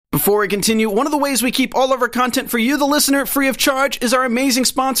Before we continue, one of the ways we keep all of our content for you, the listener, free of charge is our amazing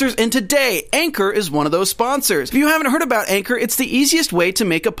sponsors, and today, Anchor is one of those sponsors. If you haven't heard about Anchor, it's the easiest way to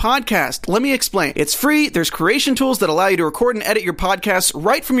make a podcast. Let me explain. It's free, there's creation tools that allow you to record and edit your podcasts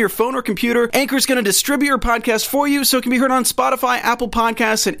right from your phone or computer. Anchor's going to distribute your podcast for you so it can be heard on Spotify, Apple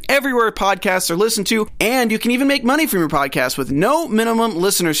Podcasts, and everywhere podcasts are listened to, and you can even make money from your podcast with no minimum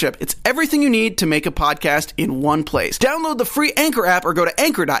listenership. It's everything you need to make a podcast in one place. Download the free Anchor app or go to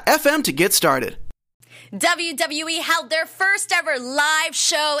anchor.fm to get started. WWE held their first ever live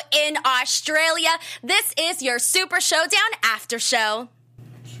show in Australia. This is your Super Showdown after show.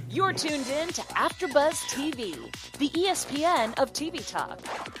 You're tuned in to AfterBuzz TV, the ESPN of TV talk.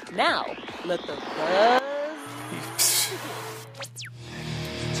 Now, let the buzz.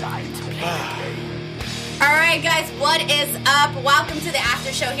 Time to play. All right, guys, what is up? Welcome to the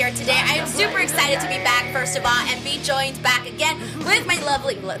after show here today. I am super excited to be back, first of all, and be joined back again with my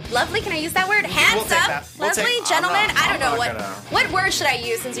lovely, can I use that word? Handsome, lovely gentleman. I don't know what word should I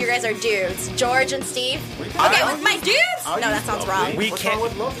use since you guys are dudes? George and Steve. Okay, with my dudes? No, that sounds wrong. We can't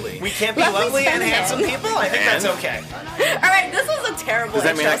be lovely and handsome people. I think that's okay. All right, this was a terrible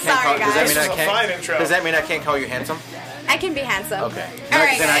intro. Sorry, guys. Does that mean I can't call you handsome? I can be handsome. Okay. All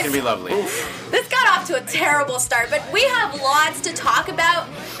right, then guys. I can be lovely. This got off to a terrible start, but we have lots to talk about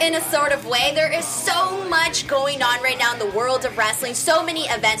in a sort of way. There is so much going on right now in the world of wrestling, so many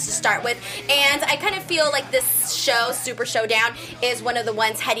events to start with, and I kind of feel like this show, Super Showdown, is one of the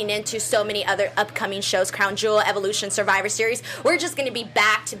ones heading into so many other upcoming shows, Crown Jewel, Evolution, Survivor Series. We're just going to be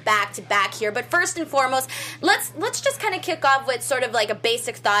back to back to back here, but first and foremost, let's just kind of kick off with sort of like a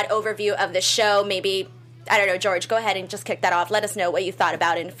basic thought overview of the show, maybe. I don't know, George, go ahead and just kick that off. Let us know what you thought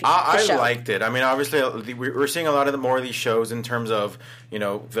about it in the show. I liked it. I mean, obviously, we're seeing a lot of more of these shows in terms of, you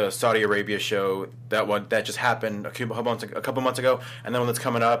know, the Saudi Arabia show, that just happened a couple months ago, and then one that's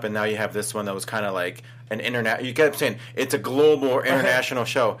coming up, and now you have this one that was kind of like an internet. You kept saying it's a global or international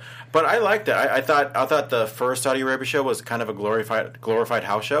show, but I liked it. I thought the first Saudi Arabia show was kind of a glorified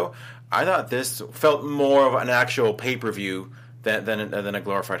house show. I thought this felt more of an actual pay-per-view than a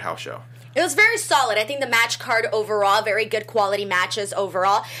glorified house show. It was very solid. I think the match card overall, very good quality matches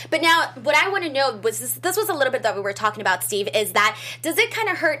overall. But now, what I want to know was, this was a little bit that we were talking about, Steve, is that does it kind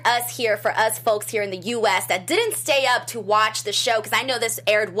of hurt us here, for us folks here in the U.S. that didn't stay up to watch the show? Because I know this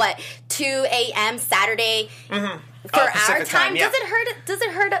aired, 2 a.m. Saturday for our time. Yeah. Does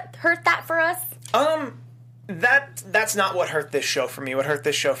it hurt that for us? That's not what hurt this show for me. What hurt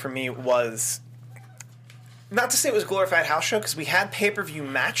this show for me was, not to say it was a glorified house show, because we had pay-per-view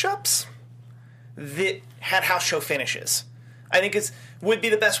matchups that had house show finishes. I think would be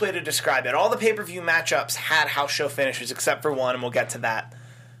the best way to describe it. All the pay-per-view matchups had house show finishes, except for one, and we'll get to that.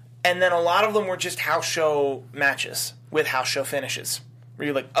 And then a lot of them were just house show matches with house show finishes, where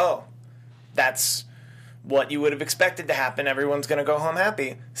you're like, oh, that's what you would have expected to happen. Everyone's going to go home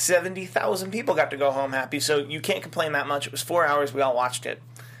happy. 70,000 people got to go home happy, so you can't complain that much. It was 4 hours. We all watched it.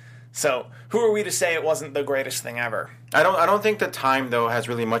 So, who are we to say it wasn't the greatest thing ever? I don't think the time, though, has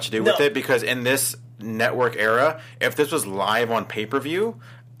really much to do with it, because in this network era, if this was live on pay-per-view,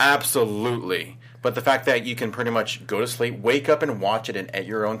 absolutely. But the fact that you can pretty much go to sleep, wake up and watch it at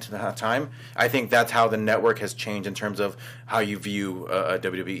your own time, I think that's how the network has changed in terms of how you view a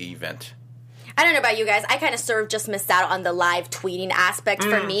WWE event. I don't know about you guys. I kind of sort of just missed out on the live tweeting aspect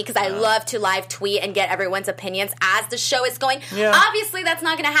for me, because I love to live tweet and get everyone's opinions as the show is going. Yeah. Obviously, that's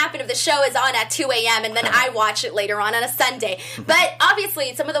not going to happen if the show is on at 2 a.m. and then I watch it later on a Sunday. But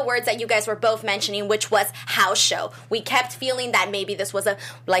obviously, some of the words that you guys were both mentioning, which was house show. We kept feeling that maybe this was a,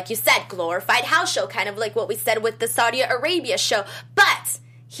 like you said, glorified house show, kind of like what we said with the Saudi Arabia show. But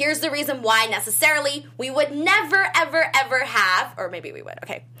here's the reason why necessarily we would never, ever, ever have, or maybe we would,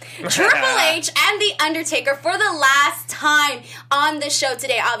 okay, Triple H and The Undertaker for the last time on the show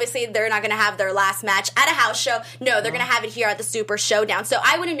today. Obviously, they're not going to have their last match at a house show. No, they're going to have it here at the Super Showdown. So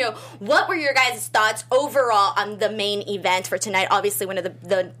I want to know, what were your guys' thoughts overall on the main event for tonight? Obviously, one of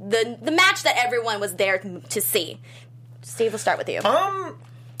the match that everyone was there to see. Steve, we'll start with you.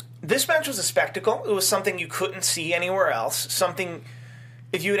 This match was a spectacle. It was something you couldn't see anywhere else. Something...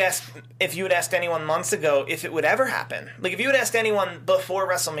 If you had asked anyone months ago if it would ever happen, like if you had asked anyone before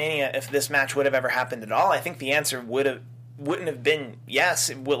WrestleMania if this match would have ever happened at all, I think the answer wouldn't have been yes.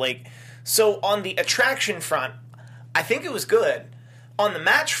 It would, so on the attraction front, I think it was good. On the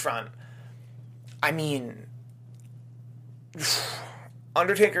match front, I mean,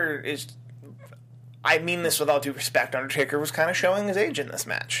 Undertaker is. I mean this with all due respect. Undertaker was kind of showing his age in this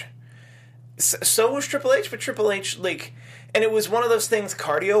match. So was Triple H, but Triple H, and it was one of those things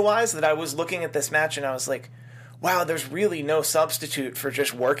cardio-wise that I was looking at this match and I was like, wow, there's really no substitute for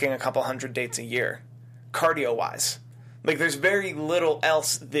just working a couple hundred dates a year, cardio-wise. Like, there's very little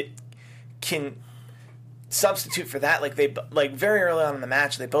else that can substitute for that. Like, very early on in the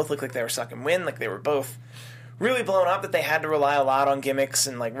match, they both looked like they were sucking wind, like they were both really blown up, that they had to rely a lot on gimmicks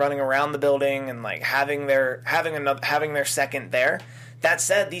and, like, running around the building and, like, having their second there. That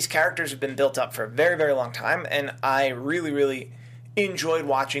said, these characters have been built up for a very, very long time, and I really, really enjoyed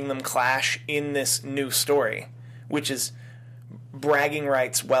watching them clash in this new story, which is bragging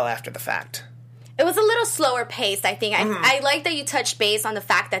rights well after the fact. It was a little slower paced, I think. I like that you touched base on the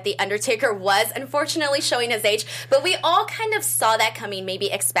fact that The Undertaker was unfortunately showing his age, but we all kind of saw that coming,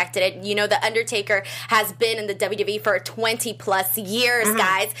 maybe expected it. You know, The Undertaker has been in the WWE for 20 plus years,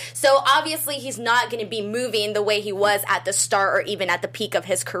 guys. So obviously he's not going to be moving the way he was at the start or even at the peak of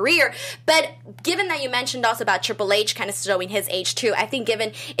his career. But given that you mentioned also about Triple H kind of showing his age too, I think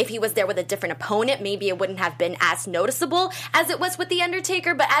given if he was there with a different opponent, maybe it wouldn't have been as noticeable as it was with The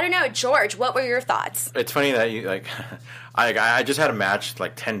Undertaker. But I don't know, George, what were your thoughts? It's funny that you, like, I just had a match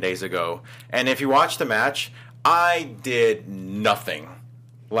like 10 days ago, and if you watch the match, I did nothing.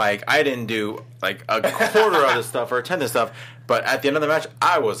 Like, I didn't do like a quarter of the stuff or a tenth of the stuff, but at the end of the match,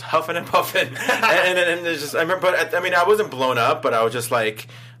 I was huffing and puffing, and it's just, I remember, but I mean, I wasn't blown up, but I was just like,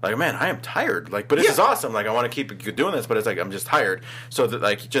 man, I am tired. Like, but this is awesome. Like, I want to keep doing this, but it's like I'm just tired. So that,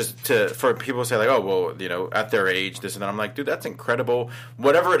 like, for people to say like, oh, well, you know, at their age, this and that, I'm like, dude, that's incredible.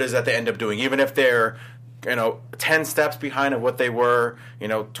 Whatever it is that they end up doing, even if they're, you know, 10 steps behind of what they were, you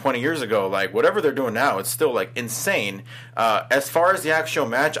know, 20 years ago, like, whatever they're doing now, it's still, like, insane. As far as the actual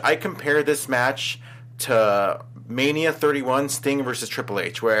match, I compare this match to Mania 31, Sting versus Triple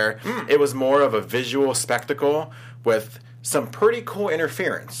H, where it was more of a visual spectacle with some pretty cool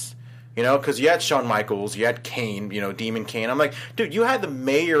interference. You know, because you had Shawn Michaels, you had Kane, you know, Demon Kane. I'm like, dude, you had the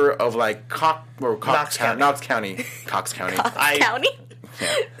mayor of, like, Knox County. County?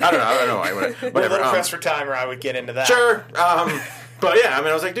 Yeah. I don't know. Whatever. A little pressed for time, or I would get into that. Sure. But yeah, I mean,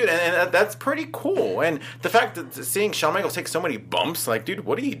 I was like, dude, and that's pretty cool. And the fact that seeing Shawn Michaels take so many bumps, like, dude,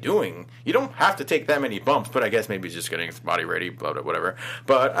 what are you doing? You don't have to take that many bumps, but I guess maybe he's just getting his body ready, blah, blah, whatever.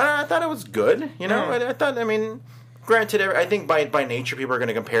 But I thought it was good, you know? I thought, I mean, granted, I think by nature, people are going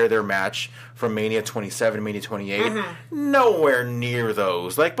to compare their match from Mania 27, Mania 28, nowhere near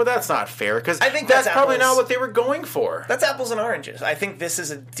those. Like, but that's not fair, because I think that's probably not what they were going for. That's apples and oranges. I think this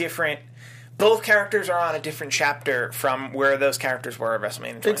is a different... Both characters are on a different chapter from where those characters were at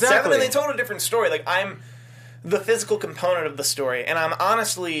WrestleMania 27. Exactly. And they told a different story. Like, I'm the physical component of the story, and I'm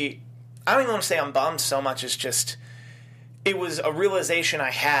honestly... I don't even want to say I'm bummed so much as just... It was a realization I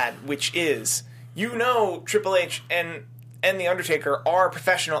had, which is... You know, Triple H and The Undertaker are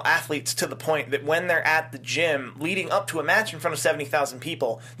professional athletes to the point that when they're at the gym leading up to a match in front of 70,000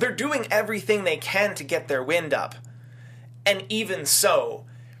 people, they're doing everything they can to get their wind up. And even so,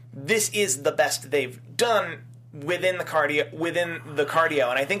 this is the best they've done within the cardio.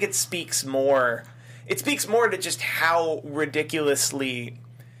 And I think it speaks more to just how ridiculously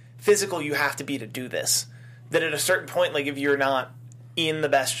physical you have to be to do this. That at a certain point, like, if you're not in the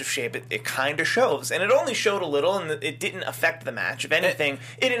best of shape, it kind of shows. And it only showed a little, and it didn't affect the match. If anything,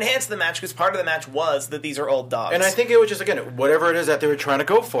 it enhanced the match, because part of the match was that these are old dogs. And I think it was just, again, whatever it is that they were trying to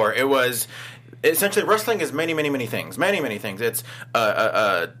go for. It was... Essentially, wrestling is many, many, many things. Many, many things. It's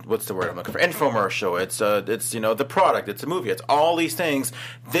what's the word I'm looking for? Infomercial. It's you know, the product. It's a movie. It's all these things.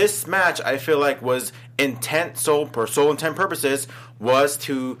 This match, I feel like, was sole intent purposes was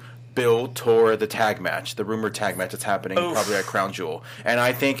to build toward the tag match, the rumored tag match that's happening probably at Crown Jewel. And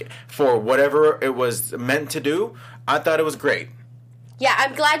I think for whatever it was meant to do, I thought it was great. Yeah,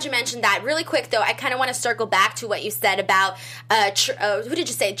 I'm glad you mentioned that. Really quick, though, I kind of want to circle back to what you said about, who did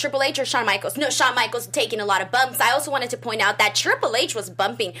you say, Triple H or Shawn Michaels? No, Shawn Michaels taking a lot of bumps. I also wanted to point out that Triple H was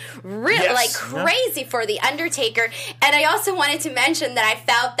bumping like crazy for The Undertaker. And I also wanted to mention that I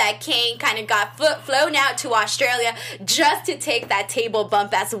felt that Kane kind of got flown out to Australia just to take that table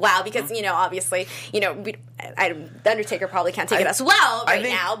bump as well. Because, you know, obviously, you know, The Undertaker probably can't take it as well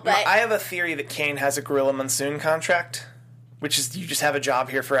now. But I have a theory that Kane has a Gorilla Monsoon contract, which is you just have a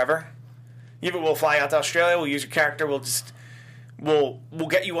job here forever. We'll fly out to Australia, we'll use your character, we'll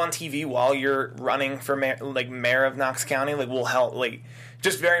get you on TV while you're running for mayor of Knox County. Like, we'll help, like,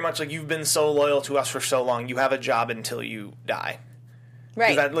 just very much like you've been so loyal to us for so long, you have a job until you die.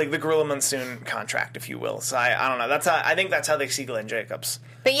 Right. That, like, the Gorilla Monsoon contract, if you will. So I don't know. I think that's how they see Glenn Jacobs.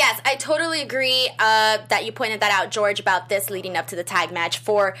 But yes, I totally agree that you pointed that out, George, about this leading up to the tag match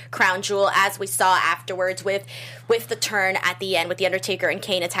for Crown Jewel, as we saw afterwards with the turn at the end with The Undertaker and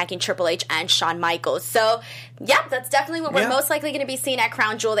Kane attacking Triple H and Shawn Michaels. So, yeah, that's definitely what we're most likely going to be seeing at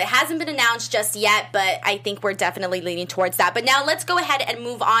Crown Jewel. It hasn't been announced just yet, but I think we're definitely leaning towards that. But now let's go ahead and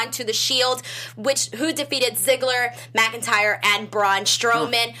move on to the Shield, who defeated Ziggler, McIntyre, and Braun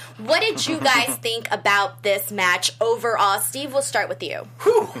Strowman. What did you guys think about this match overall? Steve, we'll start with you.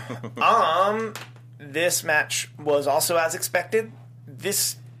 This match was also as expected.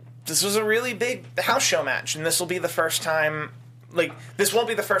 This was a really big house show match, and this will be the first time, this won't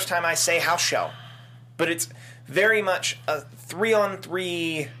be the first time I say house show, but it's very much a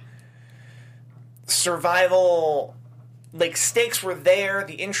 3-on-3 survival. Stakes were there,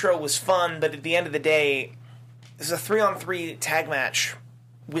 the intro was fun, but at the end of the day, this is a 3-on-3 tag match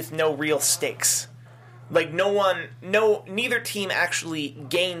with no real stakes. Neither team actually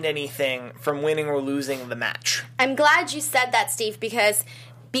gained anything from winning or losing the match. I'm glad you said that, Steve, because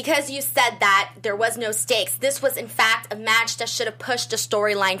you said that there was no stakes. This was, in fact, a match that should have pushed the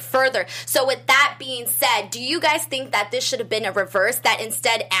storyline further. So with that being said, do you guys think that this should have been a reverse, that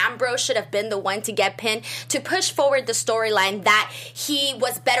instead Ambrose should have been the one to get pinned to push forward the storyline that he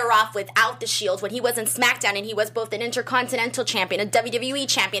was better off without the Shield when he was in SmackDown and he was both an Intercontinental Champion, a WWE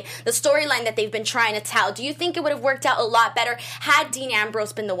Champion, the storyline that they've been trying to tell? Do you think it would have worked out a lot better had Dean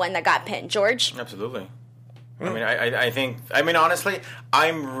Ambrose been the one that got pinned? George? Absolutely. I think, honestly,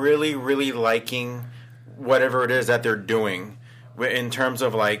 I'm really, really liking whatever it is that they're doing in terms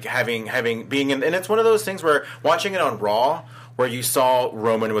of, being in, and it's one of those things where watching it on Raw, where you saw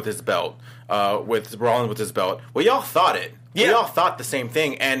Roman with his belt, with Rollins with his belt, well, y'all thought it. Yeah. We all thought the same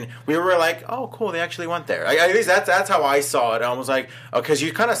thing, and we were like, oh, cool, they actually went there. At least that's how I saw it. I was like, because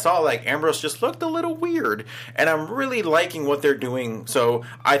you kind of saw, Ambrose just looked a little weird, and I'm really liking what they're doing, so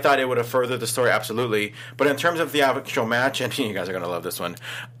I thought it would have furthered the story, absolutely. But in terms of the actual match, and you guys are going to love this one,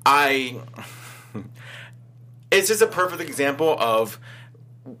 it's just a perfect example of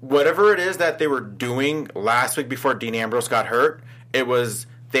whatever it is that they were doing last week before Dean Ambrose got hurt, it was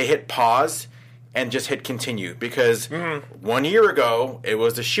they hit pause and just hit continue. Because 1 year ago, it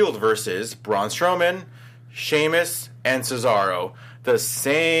was the Shield versus Braun Strowman, Sheamus, and Cesaro. The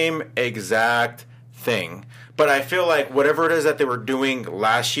same exact thing. But I feel like whatever it is that they were doing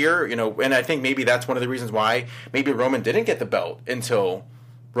last year, and I think maybe that's one of the reasons why maybe Roman didn't get the belt until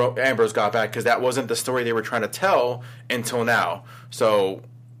Ambrose got back, because that wasn't the story they were trying to tell until now. So,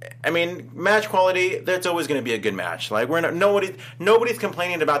 match quality, that's always going to be a good match. Nobody's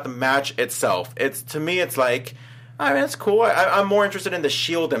complaining about the match itself. To me, it's it's cool. I'm more interested in the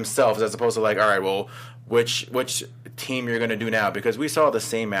Shield themselves as opposed to all right, well, which team you're going to do now, because we saw the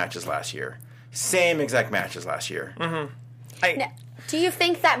same matches last year. Same exact matches last year. Mm-hmm. Do you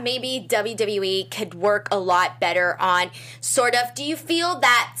think that maybe WWE could work a lot better on do you feel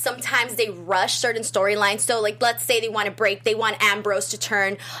that sometimes they rush certain storylines? So, let's say they want Ambrose to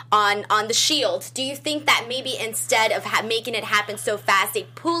turn on the Shield. Do you think that maybe instead of making it happen so fast,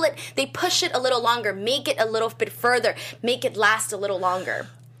 they push it a little longer, make it a little bit further, make it last a little longer?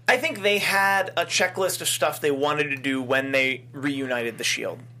 I think they had a checklist of stuff they wanted to do when they reunited the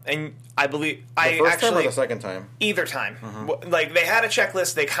Shield. And I believe the first time or the second time? Either time. Mm-hmm. They had a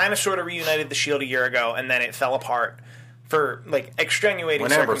checklist. They kind of sort of reunited the Shield a year ago, and then it fell apart for extenuating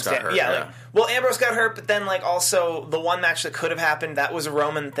circumstances. Well, Ambrose got hurt, but then also the one match that could have happened, that was a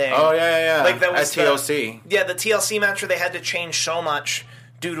Roman thing. Oh yeah. That was TLC. The TLC match where they had to change so much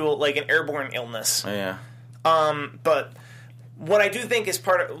due to an airborne illness. Oh yeah. But what I do think is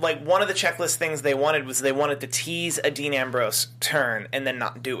part of, one of the checklist things they wanted was they wanted to tease a Dean Ambrose turn and then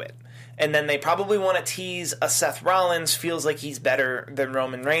not do it. And then they probably want to tease a Seth Rollins feels like he's better than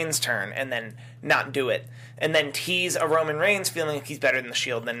Roman Reigns turn and then not do it. And then tease a Roman Reigns feeling like he's better than the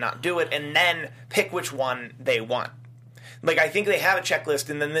Shield and then not do it. And then pick which one they want. I think they have a checklist,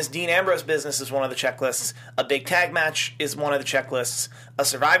 and then this Dean Ambrose business is one of the checklists. A big tag match is one of the checklists. A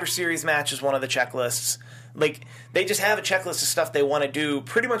Survivor Series match is one of the checklists. They just have a checklist of stuff they want to do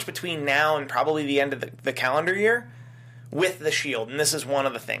pretty much between now and probably the end of the calendar year with the Shield, and this is one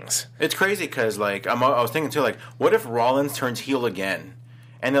of the things. It's crazy because, I was thinking too, what if Rollins turns heel again?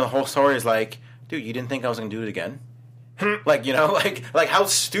 And then the whole story is dude, you didn't think I was going to do it again? How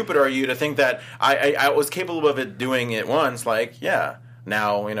stupid are you to think that I was capable of doing it once?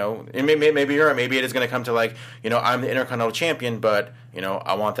 Now, and maybe you're right. Maybe it is going to come to I'm the Intercontinental Champion, but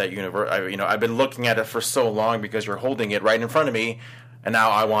I want that universe. I've been looking at it for so long because you're holding it right in front of me, and now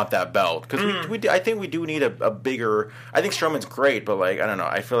I want that belt because I think we do need a bigger. I think Strowman's great, but I don't know.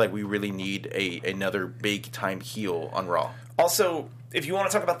 I feel like we really need another big time heel on Raw. Also, if you want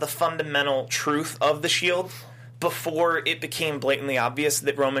to talk about the fundamental truth of the Shield, before it became blatantly obvious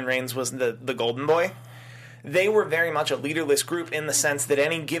that Roman Reigns was the golden boy, they were very much a leaderless group in the sense that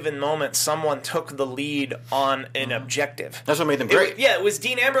any given moment someone took the lead on an objective. That's what made them great. It was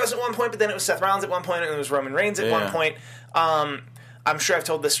Dean Ambrose at one point, but then it was Seth Rollins at one point, and it was Roman Reigns at one point. I'm sure I've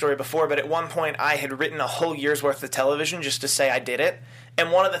told this story before, but at one point I had written a whole year's worth of television just to say I did it.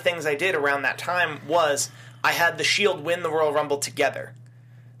 And one of the things I did around that time was I had the Shield win the Royal Rumble together.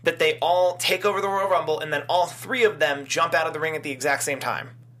 That they all take over the Royal Rumble, and then all three of them jump out of the ring at the exact same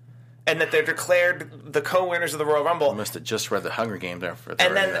time. And that they're declared the co-winners of the Royal Rumble. I must have just read the Hunger Games there.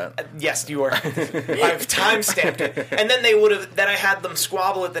 And then, yes, you are. I've time-stamped it. And then then I had them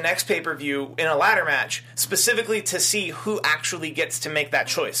squabble at the next pay-per-view in a ladder match, specifically to see who actually gets to make that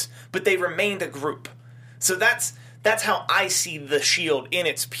choice. But they remained a group. So that's how I see the Shield in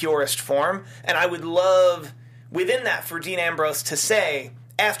its purest form. And I would love, within that, for Dean Ambrose to say,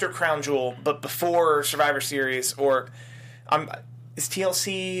 after Crown Jewel, but before Survivor Series, or is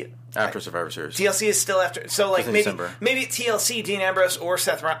TLC... After Survivor Series. TLC is still after. So, like, maybe at TLC, Dean Ambrose or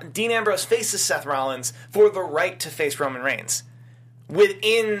Dean Ambrose faces Seth Rollins for the right to face Roman Reigns.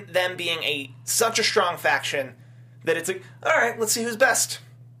 Within them being such a strong faction that it's like, all right, let's see who's best.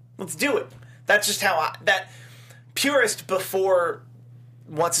 Let's do it. That's just how that purist before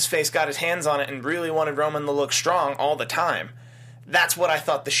What's-His-Face got his hands on it and really wanted Roman to look strong all the time. That's what I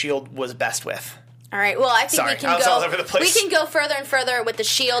thought the Shield was best with. All right. Well, I think we can go. All over the place. We can go further and further with the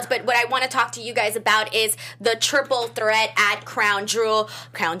Shield, but what I want to talk to you guys about is the triple threat at Crown Jewel.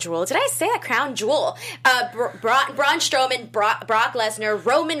 Crown Jewel. Did I say that? Crown Jewel. Braun Strowman, Brock Lesnar,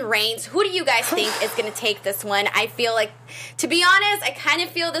 Roman Reigns. Who do you guys think is going to take this one? I feel like, to be honest, I kind of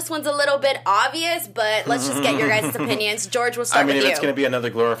feel this one's a little bit obvious, but let's just get your guys' opinions. George, we'll start with you. If it's going to be another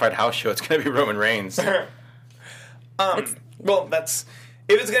glorified house show, it's going to be Roman Reigns. Well,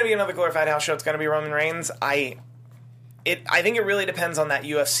 if it's going to be another glorified house show, it's going to be Roman Reigns. I think it really depends on the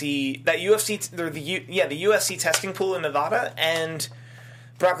UFC testing pool in Nevada and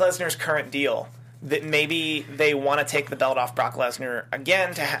Brock Lesnar's current deal. That maybe they want to take the belt off Brock Lesnar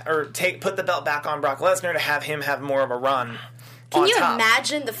again put the belt back on Brock Lesnar to have him have more of a run. Can you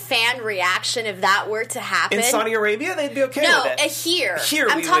imagine the fan reaction if that were to happen? In Saudi Arabia, they'd be okay with it. No, here.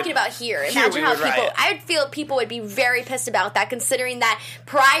 I'm talking about here. Imagine how people... I'd feel people would be very pissed about that, considering that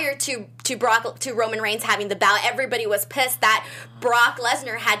prior to Roman Reigns having the belt, everybody was pissed that Brock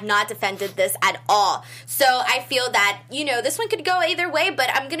Lesnar had not defended this at all. So I feel that, this one could go either way, but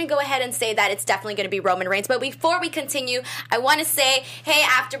I'm going to go ahead and say that it's definitely going to be Roman Reigns. But before we continue, I want to say, hey,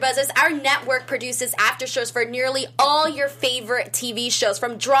 AfterBuzzers, our network produces after shows for nearly all your favorite TV shows,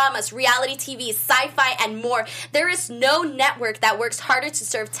 from dramas, reality TV, sci-fi, and more. There is no network that works harder to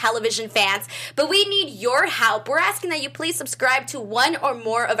serve television fans, but we need your help. We're asking that you please subscribe to one or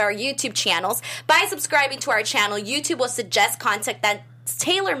more of our YouTube channels. By subscribing to our channel, YouTube will suggest content that's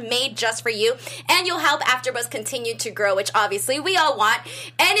tailor-made just for you, and you'll help AfterBuzz continue to grow, which obviously we all want.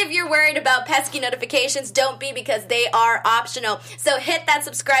 And if you're worried about pesky notifications, don't be, because they are optional. So hit that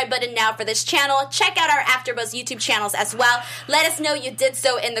subscribe button now for this channel. Check out our AfterBuzz YouTube channels as well. Let us know you did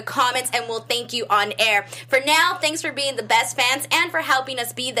so in the comments, and we'll thank you on air. For now, thanks for being the best fans and for helping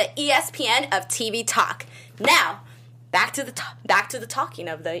us be the ESPN of TV talk. Now, back to the talking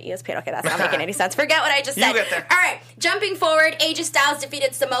of the ESPN. Okay, that's not making any sense. Forget what I just said. You get there. All right, jumping forward, AJ Styles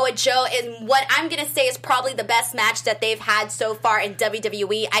defeated Samoa Joe in what I'm going to say is probably the best match that they've had so far in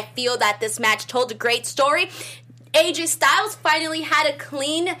WWE. I feel that this match told a great story. AJ Styles finally had a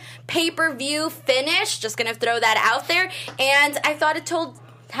clean pay-per-view finish. Just going to throw that out there. And I thought it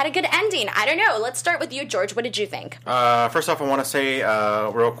had a good ending. I don't know. Let's start with you, George. What did you think? First off, I want to say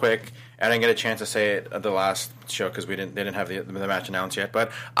real quick, I didn't get a chance to say it at the last show because they didn't have the match announced yet,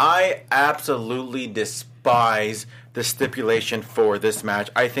 but I absolutely despise the stipulation for this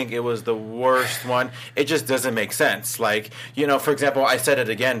match. I think it was the worst one. It just doesn't make sense. Like, for example, I said it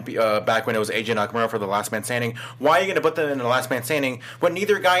again back when it was AJ Nakamura for the Last Man Standing. Why are you going to put them in the Last Man Standing when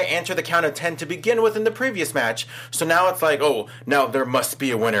neither guy answered the count of 10 to begin with in the previous match? So now it's like, oh, now there must be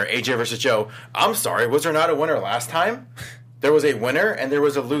a winner, AJ versus Joe. I'm sorry, was there not a winner last time? There was a winner and there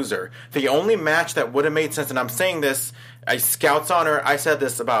was a loser. The only match that would have made sense, and I'm saying this, I Scout's honor, I said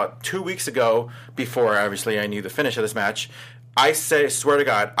this about 2 weeks ago, before obviously I knew the finish of this match. I swear to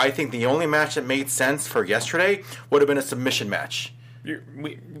God, I think the only match that made sense for yesterday would have been a submission match.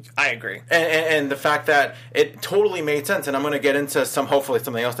 I agree. And the fact that it totally made sense, and I'm going to get into hopefully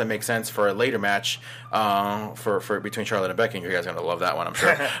something else that makes sense for a later match for between Charlotte and Becky, and you guys are going to love that one, I'm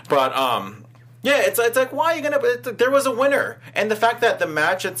sure. But Yeah, it's like, why are you going to... There was a winner. And the fact that the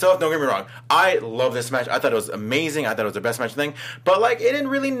match itself... Don't get me wrong. I love this match. I thought it was amazing. I thought it was the best match thing. But, like, it didn't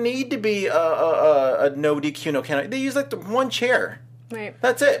really need to be a no DQ, no count. They used, like, the one chair. Right.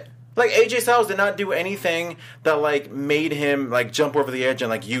 That's it. Like, AJ Styles did not do anything that, like, made him, like, jump over the edge and,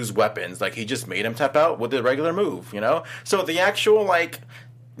 like, use weapons. Like, he just made him tap out with a regular move, you know? So the actual, like...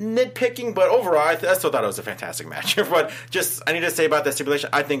 nitpicking, but overall, I still thought it was a fantastic match. But just, I need to say about that stipulation,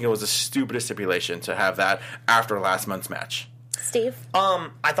 I think it was the stupidest stipulation to have that after last month's match. Steve?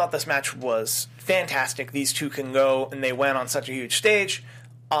 I thought this match was fantastic. These two can go, and they went on such a huge stage.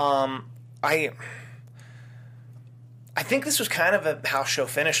 I think this was kind of a house show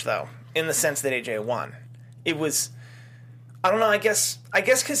finish, though, in the sense that AJ won. It was... I don't know, I guess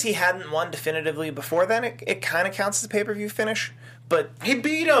because he hadn't won definitively before then, it kind of counts as a pay-per-view finish. But he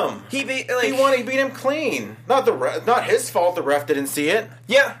beat him. He beat him clean. Not his fault. The ref didn't see it.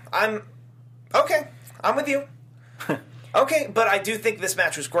 Yeah, I'm with you. Okay, but I do think this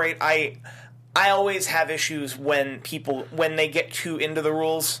match was great. I always have issues when they get too into the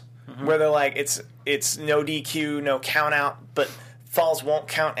rules, where they're like it's no DQ, no count out, but falls won't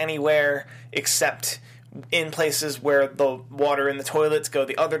count anywhere except in places where the water in the toilets go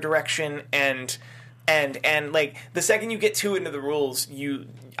the other direction, and like the second you get too into the rules,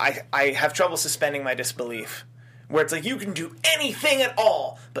 I have trouble suspending my disbelief. Where it's like you can do anything at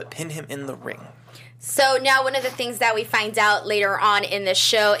all but pin him in the ring. So now one of the things that we find out later on in the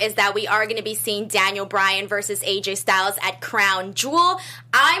show is that we are going to be seeing Daniel Bryan versus AJ Styles at Crown Jewel.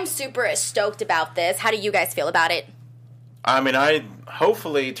 I'm super stoked about this. How do you guys feel about it? I mean,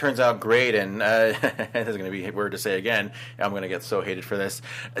 hopefully it turns out great, and this is going to be weird to say again. I'm going to get so hated for this.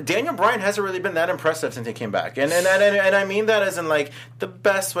 Daniel Bryan hasn't really been that impressive since he came back, and I mean that as in like the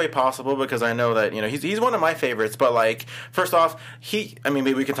best way possible, because I know that, you know, he's one of my favorites. But like, first off,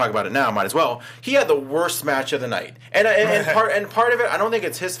 maybe we can talk about it now. Might as well. He had the worst match of the night, and part of it, I don't think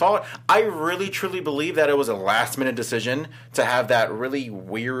it's his fault. I really truly believe that it was a last minute decision to have that really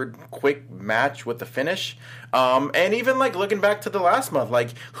weird quick match with the finish. And even like looking back to the last month, like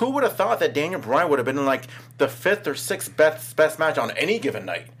who would have thought that Daniel Bryan would have been in like the 5th or 6th best match on any given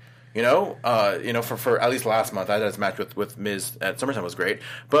night? You know, for at least last month, I thought his match with Miz at SummerSlam was great.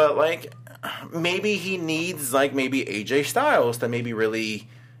 But like, maybe he needs like maybe AJ Styles to maybe really,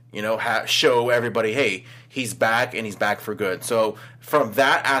 you know, show everybody, hey, he's back and he's back for good. So from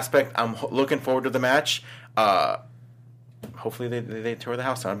that aspect, I'm looking forward to the match. Hopefully they tear the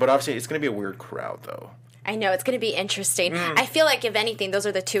house down. But obviously, it's going to be a weird crowd though. I know, it's going to be interesting. I feel like, if anything, those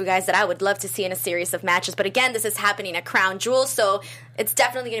are the two guys that I would love to see in a series of matches. But again, this is happening at Crown Jewel, so it's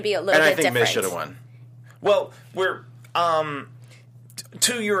definitely going to be a little bit different. And I think Miz should have won. Well, we're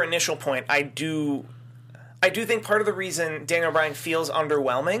to your initial point, I do think part of the reason Daniel Bryan feels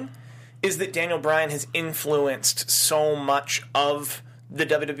underwhelming is that Daniel Bryan has influenced so much of the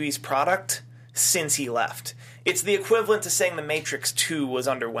WWE's product since he left. It's the equivalent to saying The Matrix 2 was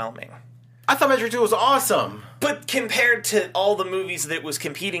underwhelming. I thought Matrix 2 was awesome. But compared to all the movies that it was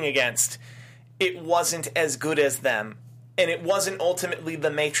competing against, it wasn't as good as them. And it wasn't ultimately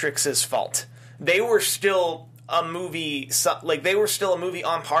The Matrix's fault. They were still a movie, they were still a movie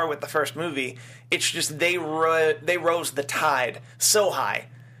on par with the first movie. It's just they rose the tide so high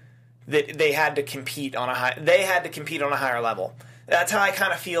that they had to compete on a higher level. That's how I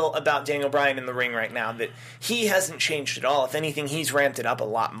kind of feel about Daniel Bryan in the ring right now, that he hasn't changed at all. If anything, he's ramped it up a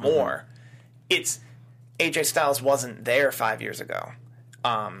lot more. It's AJ Styles wasn't there 5 years ago.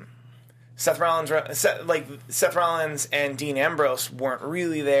 Seth Rollins and Dean Ambrose weren't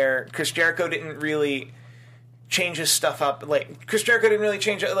really there. Chris Jericho didn't really change his stuff up. Like, Chris Jericho didn't really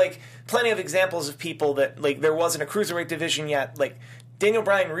change it. Like, plenty of examples of people that, like, there wasn't a cruiserweight division yet. Like, Daniel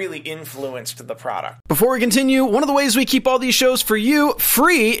Bryan really influenced the product. Before we continue, one of the ways we keep all these shows for you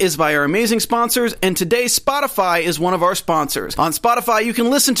free is by our amazing sponsors, and today Spotify is one of our sponsors. On Spotify, you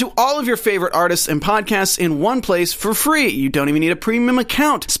can listen to all of your favorite artists and podcasts in one place for free. You don't even need a premium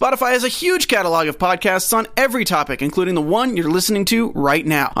account. Spotify has a huge catalog of podcasts on every topic, including the one you're listening to right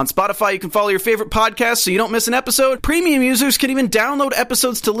now. On Spotify, you can follow your favorite podcasts so you don't miss an episode. Premium users can even download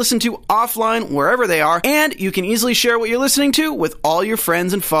episodes to listen to offline wherever they are, and you can easily share what you're listening to with all your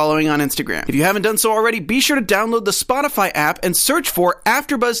friends and following on Instagram. If you haven't done so already, be sure to download the Spotify app and search for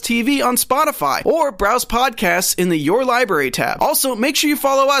AfterBuzz TV on Spotify, or browse podcasts in the Your Library tab. Also, make sure you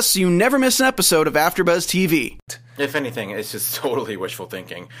follow us so you never miss an episode of AfterBuzz TV. If anything, it's just totally wishful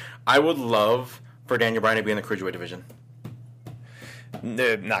thinking. I would love for Daniel Bryan to be in the Cruiserweight division.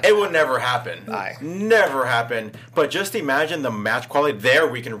 It would never happen. Never happen. But just imagine the match quality. There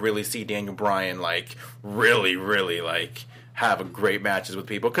we can really see Daniel Bryan, like, really, really, like, have great matches with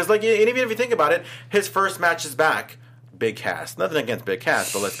people. Because, like, and even if you think about it, his first match is back. Big Cass. Nothing against Big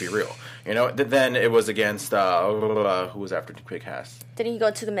Cass, but let's be real. You know, then it was against, who was after Big Cass? Didn't he go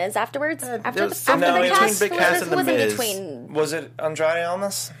to The Miz afterwards? After the Cast? Big Cass and The Miz. Was it Andrade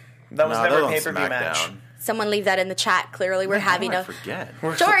Almas? That was never a pay-per-view match. Someone leave that in the chat. Clearly, we're having a... forget.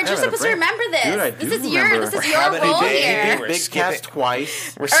 George, you're supposed to remember this. Dude, this is your role here. Big Cass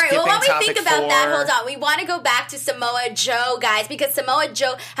twice. We're All right, well, skipping while we topic think about that, 4. hold on. We want to go back to Samoa Joe, guys, because Samoa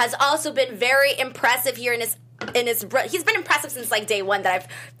Joe has also been very impressive here in his he's been impressive since like day one that I've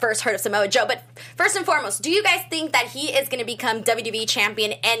first heard of Samoa Joe. But first and foremost, do you guys think that he is going to become WWE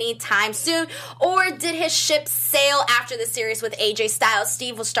champion anytime soon, or did his ship sail after the series with AJ Styles?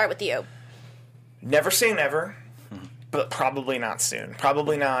 Steve, we'll start with you. Never say never, but probably not soon.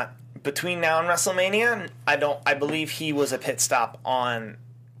 Probably not between now and WrestleMania. I believe he was a pit stop on.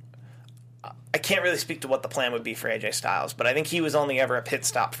 I can't really speak to what the plan would be for AJ Styles, but I think he was only ever a pit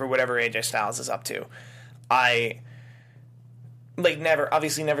stop for whatever AJ Styles is up to.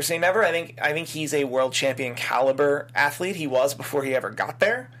 Obviously never say never. I think he's a world champion caliber athlete. He was before he ever got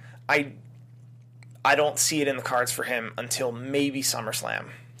there. I don't see it in the cards for him until maybe SummerSlam.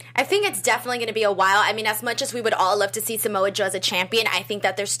 I think it's definitely going to be a while. I mean, as much as we would all love to see Samoa Joe as a champion, I think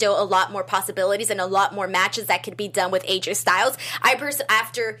that there's still a lot more possibilities and a lot more matches that could be done with AJ Styles.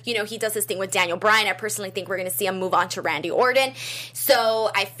 After, he does his thing with Daniel Bryan, I personally think we're going to see him move on to Randy Orton. So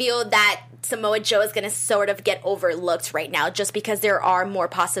I feel that Samoa Joe is going to sort of get overlooked right now just because there are more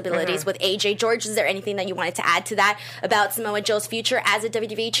possibilities with AJ. George, is there anything that you wanted to add to that about Samoa Joe's future as a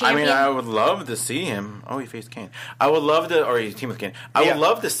WWE champion? I mean, I would love to see him. Oh, he faced Kane. I would love to, or he's team with Kane. I would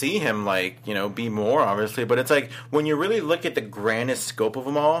love to see him, be more, obviously. But it's like, when you really look at the grandest scope of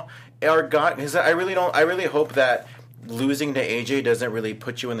them all, because I really hope that losing to AJ doesn't really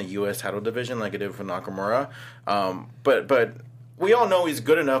put you in the U.S. title division like it did for Nakamura. But we all know he's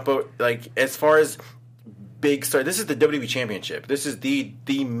good enough, but as far as big star, this is the WWE Championship. This is the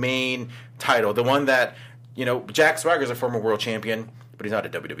main title, the one that Jack Swagger's a former world champion, but he's not a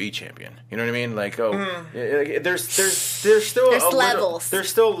WWE champion. You know what I mean? There's still levels. There's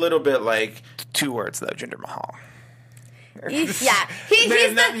still a little bit 2 words though, Jinder Mahal. He puts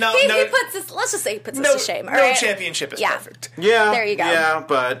us. Let's just say he puts us to shame. All no right? championship is perfect. Yeah, there you go. Yeah,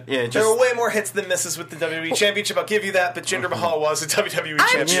 but there are way more hits than misses with the WWE Championship. I'll give you that. But Jinder Mahal was a WWE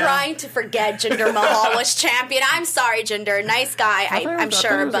champion. I'm trying to forget Jinder Mahal was champion. I'm sorry, Jinder. Nice guy. I'm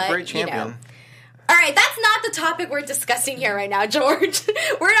sure, but a great champion. All right, that's not the topic we're discussing here right now, George.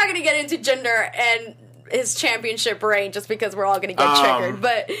 We're not going to get into Jinder and his championship reign just because we're all going to get triggered.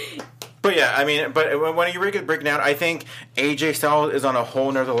 But yeah, I mean, but when you break down, I think AJ Styles is on a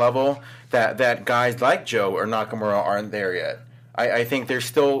whole nother level that guys like Joe or Nakamura aren't there yet. I think they're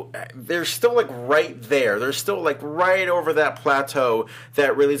still right there. They're still right over that plateau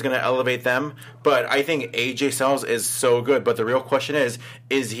that really is going to elevate them. But I think AJ Styles is so good. But the real question is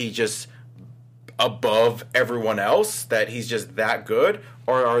he just above everyone else, that he's just that good,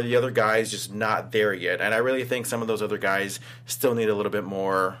 or are the other guys just not there yet? And I really think some of those other guys still need a little bit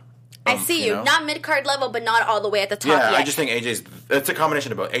more. I see you. Not mid-card level, but not all the way at the top yet. I just think it's a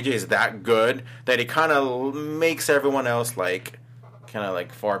combination of both. AJ is that good that he kind of makes everyone else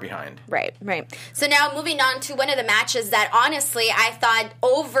far behind. Right. So now moving on to one of the matches that honestly I thought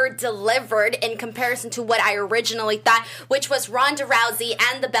over-delivered in comparison to what I originally thought, which was Ronda Rousey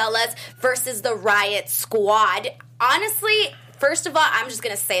and the Bellas versus the Riot Squad. Honestly, first of all, I'm just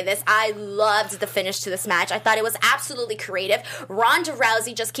going to say this. I loved the finish to this match. I thought it was absolutely creative. Ronda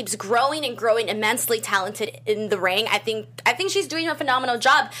Rousey just keeps growing and growing, immensely talented in the ring. I think she's doing a phenomenal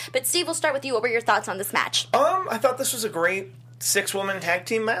job. But Steve, we'll start with you. What were your thoughts on this match? I thought this was a great 6-woman tag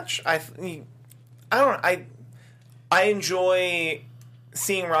team match. I enjoy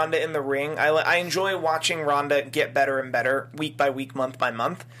seeing Ronda in the ring. I enjoy watching Ronda get better and better week by week, month by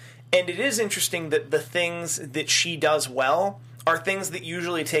month. And it is interesting that the things that she does well are things that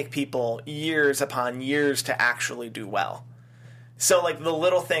usually take people years upon years to actually do well. So, the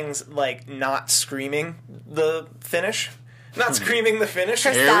little things, not screaming the finish. Not screaming the finish.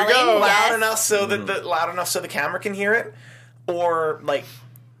 Here we go. Loud enough so the camera can hear it. Or,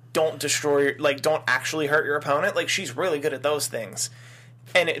 don't destroy, don't actually hurt your opponent. She's really good at those things.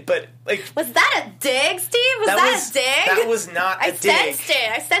 Was that a dig, Steve? Was that a dig? That was not a dig.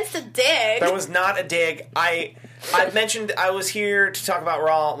 I sensed a dig. That was not a dig. I mentioned I was here to talk about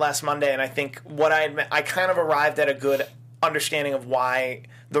Raw last Monday, and I think I kind of arrived at a good understanding of why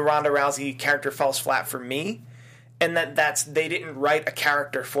the Ronda Rousey character falls flat for me, and they didn't write a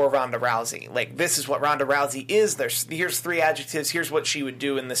character for Ronda Rousey. This is what Ronda Rousey is. Here's 3 adjectives. Here's what she would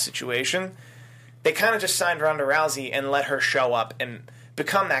do in this situation. they kind of just signed Ronda Rousey and let her show up and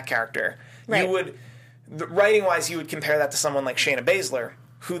become that character. Right. You would, writing-wise, you would compare that to someone like Shayna Baszler,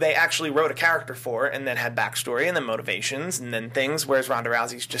 who they actually wrote a character for and then had backstory and then motivations and then things, whereas Ronda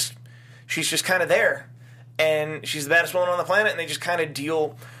Rousey's she's just kind of there. And she's the baddest woman on the planet, and they just kind of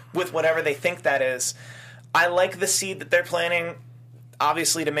deal with whatever they think that is. I like the seed that they're planting,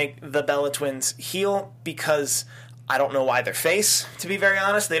 obviously, to make the Bella Twins heel, because I don't know why they're face, to be very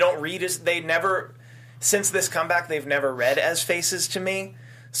honest. They don't read as... They never... Since this comeback, they've never read as faces to me,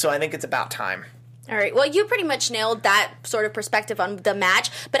 so I think it's about time. All right. Well, you pretty much nailed that sort of perspective on the match.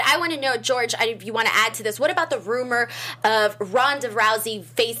 But I want to know, George, if you want to add to this, what about the rumor of Ronda Rousey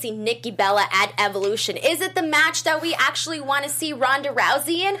facing Nikki Bella at Evolution? Is it the match that we actually want to see Ronda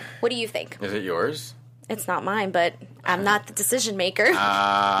Rousey in? What do you think? Is it yours? It's not mine, but I'm not the decision maker.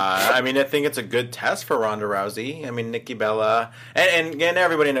 I mean, I think it's a good test for Ronda Rousey. I mean, Nikki Bella, and again,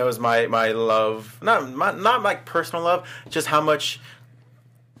 everybody knows my love, not my personal love, just how much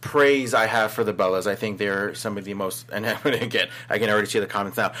praise I have for the Bellas. I think they're some of the most, and again, I can already see the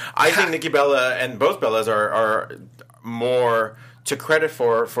comments now. I think Nikki Bella and both Bellas are more to credit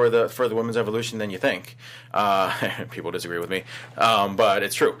for the women's evolution than you think. People disagree with me, but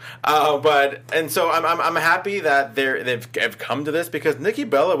it's true. And so I'm happy that they've come to this, because Nikki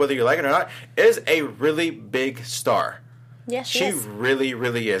Bella, whether you like it or not, is a really big star. Yes, she is. Really,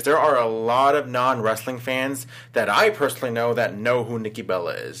 really is. There are a lot of non-wrestling fans that I personally know who Nikki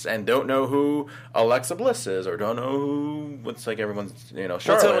Bella is, and don't know who Alexa Bliss is, or don't know who what's like everyone's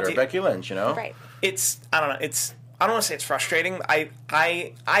Charlotte or Becky Lynch. Right. I don't know. I don't want to say it's frustrating. I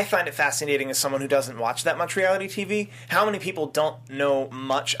find it fascinating as someone who doesn't watch that much reality TV. How many people don't know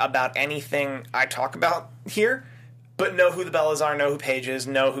much about anything I talk about here, but know who the Bellas are, know who Paige is,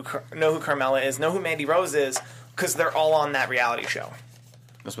 know who Carmella is, know who Mandy Rose is, because they're all on that reality show.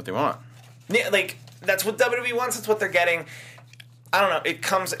 That's what they want. Yeah, like, that's what WWE wants. That's what they're getting. I don't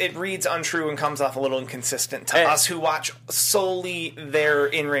know. It reads untrue and comes off a little inconsistent to us who watch solely their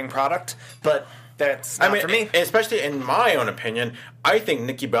in-ring product, but that's not for me. Especially in my own opinion, I think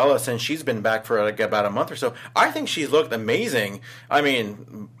Nikki Bella, since she's been back for like about a month or so, I think she's looked amazing. I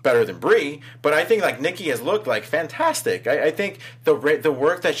mean, better than Brie, but I think like Nikki has looked like fantastic. I think the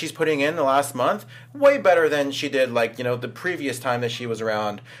work that she's putting in the last month, way better than she did like the previous time that she was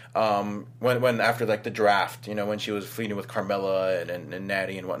around. When after like the draft, when she was feuding with Carmella and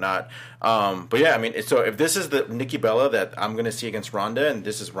Natty and whatnot. But yeah, I mean, so if this is the Nikki Bella that I'm going to see against Ronda, and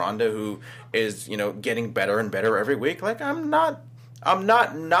this is Ronda who is getting better and better every week, like I'm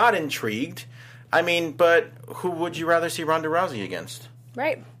not intrigued. I mean, but who would you rather see Ronda Rousey against?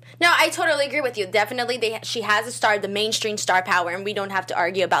 Right. No, I totally agree with you. Definitely, she has the mainstream star power, and we don't have to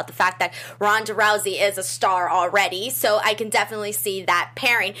argue about the fact that Ronda Rousey is a star already, so I can definitely see that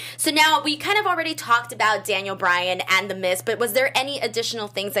pairing. So now, we kind of already talked about Daniel Bryan and The Miz, but was there any additional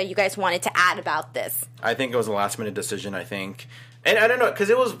things that you guys wanted to add about this? I think it was a last-minute decision, I think. And I don't know,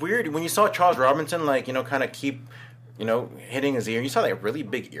 because it was weird when you saw Charles Robinson, kind of keep hitting his ear. You saw that really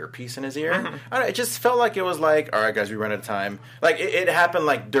big earpiece in his ear. Mm-hmm. I don't know, it just felt like it was like, all right, guys, we run out of time. Like, it happened,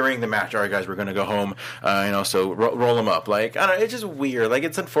 like, during the match. All right, guys, we're going to go home, so roll them up. Like, I don't know, it's just weird. Like,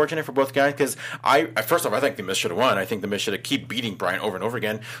 it's unfortunate for both guys, because first off, I think The Miz should have won. I think The Miz should have keep beating Bryan over and over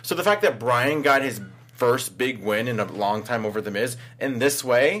again. So the fact that Bryan got his first big win in a long time over The Miz in this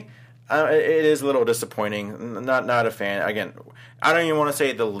way, it is a little disappointing. Not a fan. Again, I don't even want to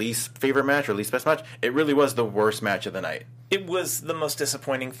say the least favorite match or least best match. It really was the worst match of the night. It was the most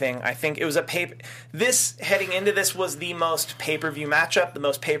disappointing thing. I think it was heading into this was the most pay-per-view matchup, the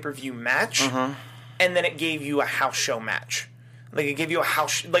most pay-per-view match, and then it gave you a house show match. Like, it gave you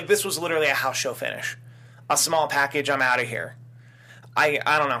like, this was literally a house show finish. A small package, I'm out of here. I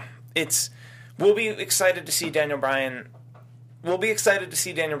don't know. We'll be excited to see Daniel Bryan. We'll be excited to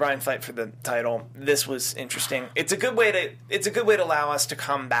see Daniel Bryan fight for the title. This was interesting. It's a good way to allow us to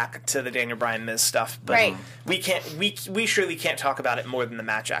come back to the Daniel Bryan Miz stuff. But right. We surely can't talk about it more than the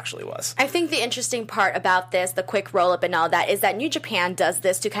match actually was. I think the interesting part about this, the quick roll up and all that, is that New Japan does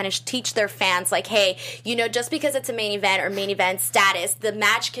this to kind of teach their fans, like, hey, just because it's a main event or main event status, the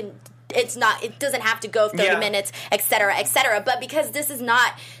match can. It doesn't have to go 30 minutes, et cetera, but because this is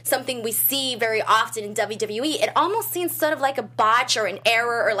not something we see very often in WWE, it almost seems sort of like a botch or an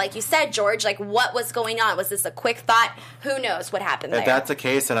error, or like you said, George, like, what was going on? Was this a quick thought? Who knows what happened there? If that's the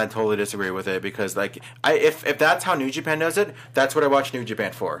case, then I totally disagree with it, because, like, if that's how New Japan does it, that's what I watch New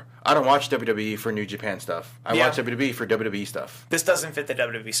Japan for. I don't watch WWE for New Japan stuff. I watch WWE for WWE stuff. This doesn't fit the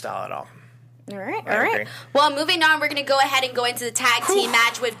WWE style at all. All right. Well, moving on, we're going to go ahead and go into the tag team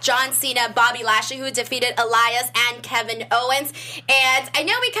match with John Cena, Bobby Lashley, who defeated Elias and Kevin Owens. And I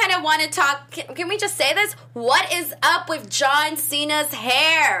know we kind of want to talk, can we just say this? What is up with John Cena's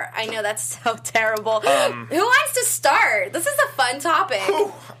hair? I know that's so terrible. Who wants to start? This is a fun topic.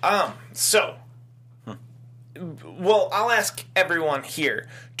 Well, I'll ask everyone here.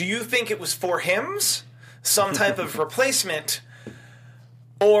 Do you think it was for hymns, some type of replacement,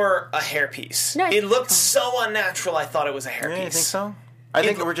 or a hairpiece? No, it looked so unnatural, I thought it was a hairpiece. Yeah, you think so? I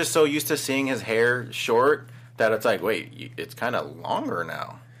think we're just so used to seeing his hair short that it's like, wait, it's kind of longer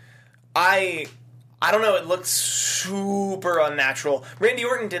now. I don't know, it looked super unnatural. Randy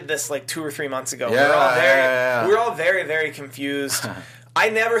Orton did this like 2 or 3 months ago. Yeah, we were all very, very confused. I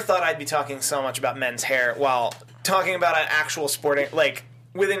never thought I'd be talking so much about men's hair while talking about an actual sporting, like,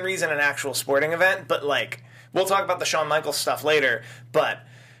 within reason, an actual sporting event, but like, we'll talk about the Shawn Michaels stuff later, but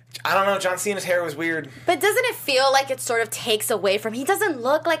I don't know, John Cena's hair was weird. But doesn't it feel like it sort of takes away from... He doesn't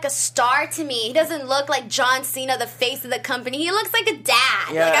look like a star to me. He doesn't look like John Cena, the face of the company. He looks like a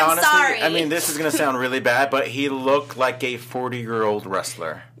dad. Yeah, like, I'm honestly, sorry. I mean, this is going to sound really bad, but he looked like a 40-year-old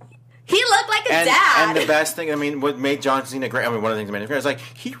wrestler. He looked like a dad. And the best thing, I mean, what made John Cena great, I mean, one of the things that made him great is, like,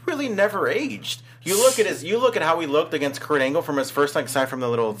 he really never aged. You look at how he looked against Kurt Angle from his first, like, aside from the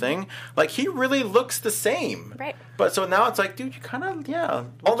little thing. Like, he really looks the same. Right. But so now it's like, dude, you kind of,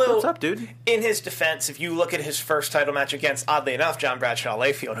 Although, what's up, dude? In his defense, if you look at his first title match against, oddly enough, John Bradshaw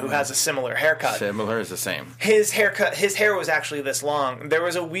Layfield, who has a similar haircut. Similar is the same. His hair was actually this long. There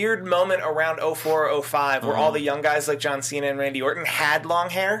was a weird moment around 04 or 05 where all the young guys like John Cena and Randy Orton had long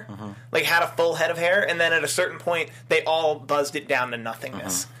hair, like had a full head of hair, and then at a certain point, they all buzzed it down to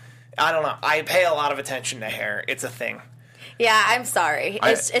nothingness. I don't know. I pay a lot of attention to hair. It's a thing. Yeah, I'm sorry.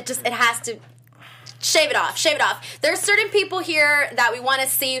 It has to... Shave it off. There's certain people here that we want to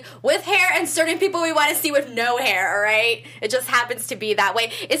see with hair and certain people we want to see with no hair, all right? It just happens to be that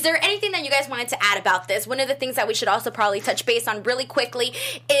way. Is there anything that you guys wanted to add about this? One of the things that we should also probably touch base on really quickly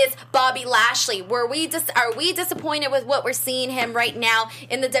is Bobby Lashley. Are we disappointed with what we're seeing him right now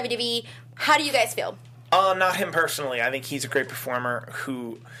in the WWE? How do you guys feel? Not him personally. I think he's a great performer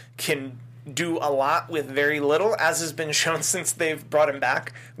who can do a lot with very little, as has been shown since they've brought him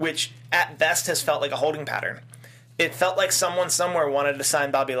back, which at best has felt like a holding pattern. It felt like someone somewhere wanted to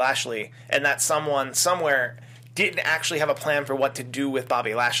sign Bobby Lashley, and that someone somewhere didn't actually have a plan for what to do with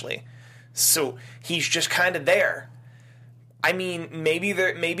Bobby Lashley. So he's just kind of there. I mean,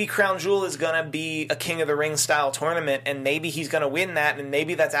 maybe Crown Jewel is going to be a King of the Ring style tournament, and maybe he's going to win that, and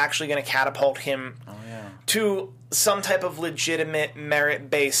maybe that's actually going to catapult him to some type of legitimate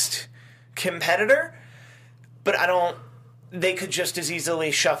merit-based competitor. But they could just as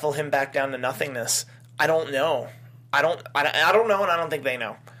easily shuffle him back down to nothingness. I don't know. I don't know, and I don't think they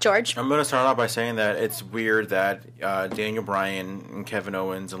know. George? I'm going to start off by saying that it's weird that Daniel Bryan and Kevin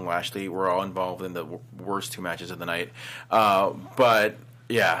Owens and Lashley were all involved in the worst 2 matches of the night. But,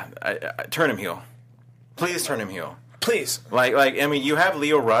 yeah, turn him heel. Please turn him heel. Please. Like, I mean, you have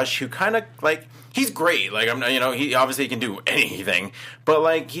Leo Rush, who kind of, like, he's great. Like, he obviously can do anything. But,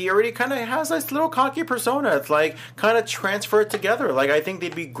 like, he already kind of has this little cocky persona. It's, like, kind of transfer it together. Like, I think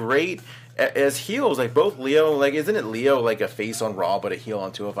they'd be great as heels. Like, both Leo, like, isn't it Leo, like, a face on Raw, but a heel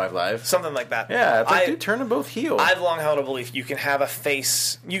on 205 Live? Something like that. Yeah, it's like, dude, turn them both heel. I've long held a belief you can have a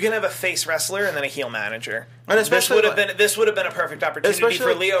face wrestler and then a heel manager. And especially this would have been a perfect opportunity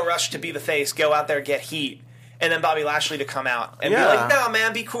for Leo Rush to be the face, go out there, get heat. And then Bobby Lashley to come out and be like, "No,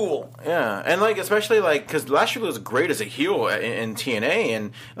 man, be cool." Yeah, and like especially like because Lashley was great as a heel in TNA,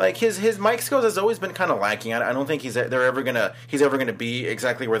 and like his mic skills has always been kind of lacking. I don't think he's ever gonna be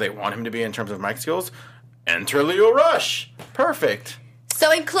exactly where they want him to be in terms of mic skills. Enter Leo Rush, perfect.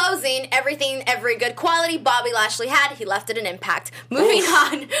 So in closing, every good quality Bobby Lashley had, he left it an Impact. Moving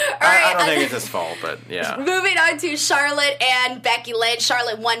on. All right, I don't think it's his fault, but yeah. Moving on to Charlotte and Becky Lynch.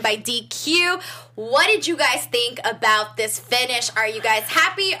 Charlotte won by DQ. What did you guys think about this finish? Are you guys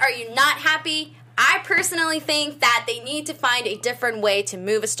happy? Are you not happy? I personally think that they need to find a different way to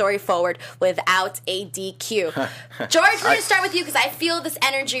move a story forward without a DQ. George, we're going to start with you because I feel this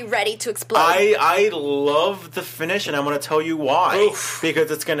energy ready to explode. I love the finish, and I'm going to tell you why. Oof. Because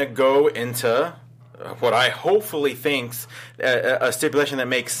it's going to go into what I hopefully think's a stipulation that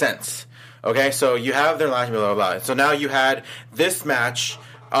makes sense. Okay, so you have their last blah, blah, blah. So now you had this match.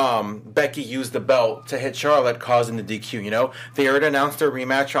 Becky used the belt to hit Charlotte, causing the DQ, you know? They already announced their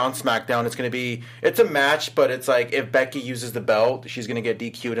rematch on SmackDown. It's a match, but it's like if Becky uses the belt, she's going to get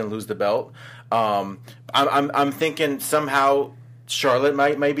DQ'd and lose the belt. I'm thinking somehow Charlotte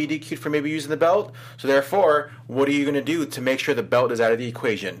might be DQ'd for maybe using the belt. So therefore, what are you going to do to make sure the belt is out of the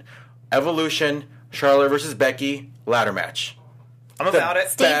equation? Evolution, Charlotte versus Becky, ladder match. I'm about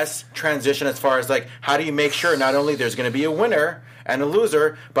it. Best transition as far as like how do you make sure not only there's going to be a winner and a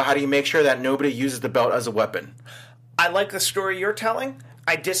loser, but how do you make sure that nobody uses the belt as a weapon? I like the story you're telling.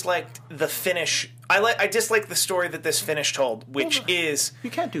 I disliked the finish. I dislike the story that this finish told, which is...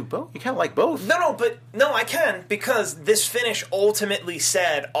 You can't do both. You can't like both. No, I can, because this finish ultimately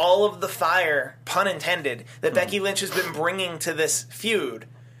said all of the fire, pun intended, that Becky Lynch has been bringing to this feud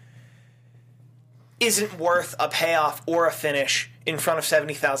isn't worth a payoff or a finish in front of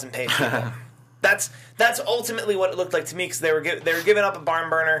 70,000 paid people. That's ultimately what it looked like to me, because they were giving up a barn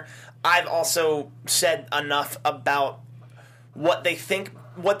burner. I've also said enough about what they think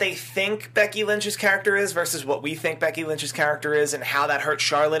Becky Lynch's character is versus what we think Becky Lynch's character is, and how that hurts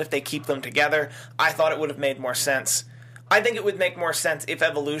Charlotte if they keep them together. I thought it would have made more sense. I think it would make more sense if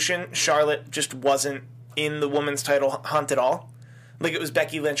Evolution, Charlotte just wasn't in the women's title hunt at all. Like it was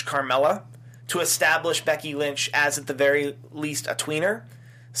Becky Lynch, Carmella, to establish Becky Lynch as at the very least a tweener.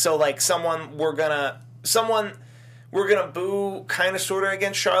 So like someone we're gonna boo kind of sort of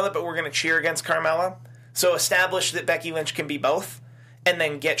against Charlotte, but we're gonna cheer against Carmella. So establish that Becky Lynch can be both, and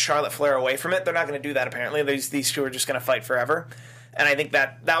then get Charlotte Flair away from it. They're not going to do that apparently. These two are just going to fight forever, and I think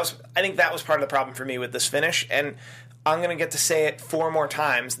that was part of the problem for me with this finish. And I'm going to get to say it 4 more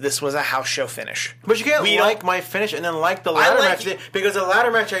times. This was a house show finish. But you can't like my finish and then like the ladder match because the ladder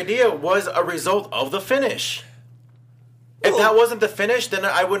match idea was a result of the finish. If that wasn't the finish, then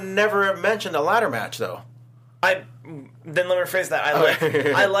I would never have mentioned the ladder match, though. Then let me rephrase that.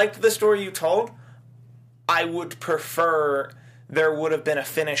 I liked the story you told. I would prefer there would have been a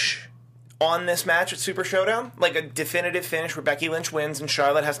finish on this match at Super Showdown, like a definitive finish where Becky Lynch wins and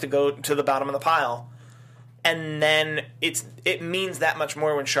Charlotte has to go to the bottom of the pile. And then it means that much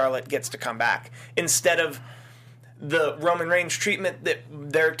more when Charlotte gets to come back. Instead of the Roman Reigns treatment that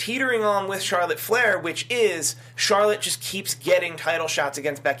they're teetering on with Charlotte Flair, which is Charlotte just keeps getting title shots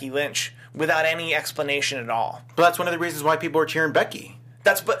against Becky Lynch without any explanation at all. But that's one of the reasons why people are cheering Becky.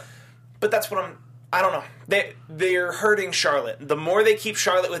 But that's what I don't know. They're hurting Charlotte. The more they keep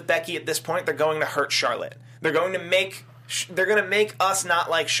Charlotte with Becky at this point, they're going to hurt Charlotte. They're going to make us not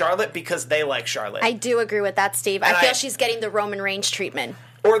like Charlotte because they like Charlotte. I do agree with that, Steve. I feel she's getting the Roman Reigns treatment.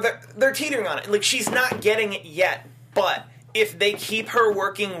 Or they're teetering on it. Like, she's not getting it yet, but if they keep her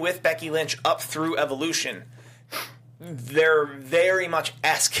working with Becky Lynch up through Evolution, they're very much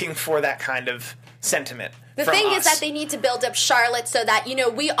asking for that kind of sentiment. The thing is that they need to build up Charlotte so that,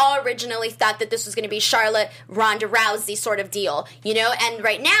 we all originally thought that this was going to be Charlotte, Ronda Rousey sort of deal, and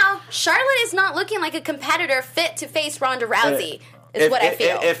right now, Charlotte is not looking like a competitor fit to face Ronda Rousey, what I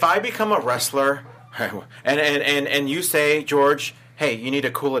feel. If I become a wrestler, and you say, George, hey, you need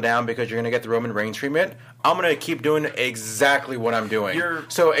to cool it down because you're going to get the Roman Reigns treatment, I'm going to keep doing exactly what I'm doing.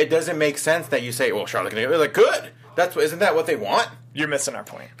 So it doesn't make sense that you say, well, Charlotte, like, good. Isn't that what they want? You're missing our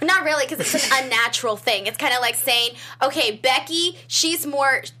point. Not really, because it's an unnatural thing. It's kind of like saying, okay, Becky, she's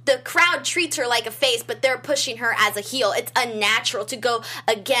more, the crowd treats her like a face, but they're pushing her as a heel. It's unnatural to go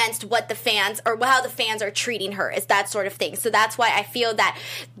against what the fans, or how the fans are treating her. It's that sort of thing. So that's why I feel that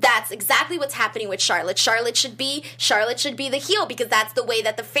that's exactly what's happening with Charlotte. Charlotte should be the heel, because that's the way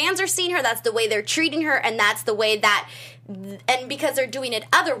that the fans are seeing her, that's the way they're treating her, and that's the way that... And because they're doing it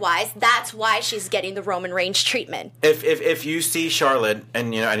otherwise, that's why she's getting the Roman Reigns treatment. If you see Charlotte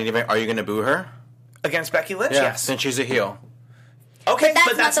and are you going to boo her against Becky Lynch? Yeah, yes, then she's a heel. Okay,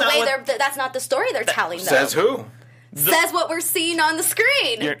 but that's not the way that's not the story they're telling. Says who? Says what we're seeing on the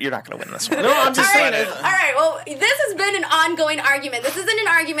screen. You're not going to win this one. No, I'm just saying it. All right, well, this has been an ongoing argument. This isn't an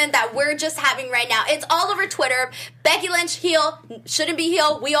argument that we're just having right now. It's all over Twitter. Becky Lynch, heel, shouldn't be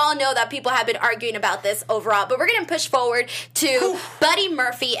heel. We all know that people have been arguing about this overall. But we're going to push forward to Buddy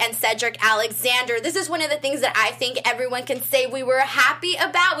Murphy and Cedric Alexander. This is one of the things that I think everyone can say we were happy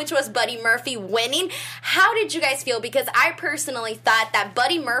about, which was Buddy Murphy winning. How did you guys feel? Because I personally thought that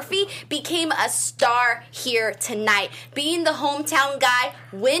Buddy Murphy became a star here tonight. Being the hometown guy,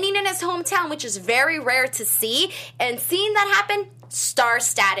 winning in his hometown, which is very rare to see, and seeing that happen, star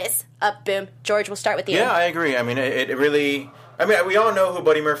status up, boom. George, we'll start with you. Yeah, I agree. I mean, it really... I mean, we all know who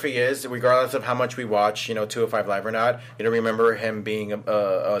Buddy Murphy is, regardless of how much we watch, 205 Live or not. Remember him being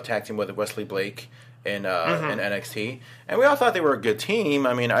a tag team with Wesley Blake in NXT. And we all thought they were a good team.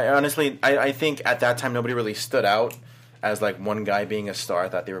 I mean, I think at that time nobody really stood out as, like, one guy being a star. I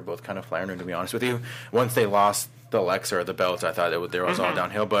thought they were both kind of flaring, to be honest with you. Once they lost the Alexa or the belts, I thought there was all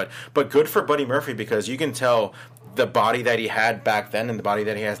downhill. But good for Buddy Murphy, because you can tell the body that he had back then and the body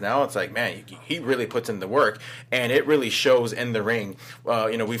that he has now, it's like, man, he really puts in the work, and it really shows in the ring.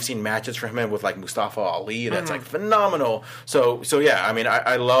 We've seen matches from him with like Mustafa Ali that's like phenomenal. So yeah, I mean,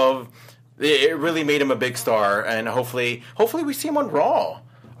 I love it. Really made him a big star, and hopefully we see him on Raw.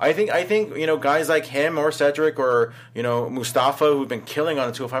 I think guys like him or Cedric or Mustafa who've been killing on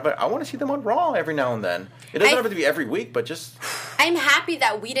the 205. I want to see them on Raw every now and then. It doesn't have to be every week, but just. I'm happy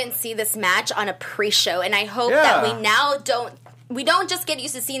that we didn't see this match on a pre-show, and I hope that we now don't just get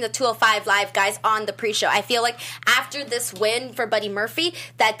used to seeing the 205 Live guys on the pre-show. I feel like after this win for Buddy Murphy,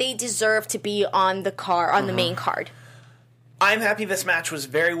 that they deserve to be on the main card. I'm happy this match was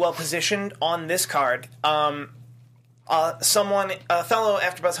very well positioned on this card. A fellow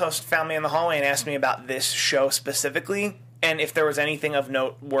AfterBuzz host found me in the hallway and asked me about this show specifically and if there was anything of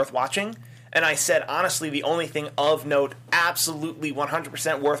note worth watching. And I said, honestly, the only thing of note, absolutely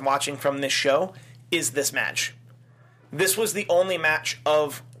 100% worth watching from this show is this match. This was the only match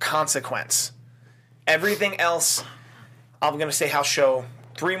of consequence. Everything else, I'm going to say house show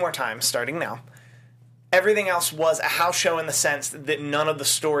 3 more times, starting now. Everything else was a house show in the sense that none of the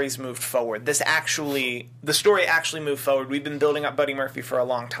stories moved forward. The story actually moved forward. We've been building up Buddy Murphy for a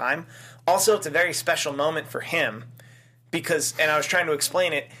long time. Also, it's a very special moment for him because, and I was trying to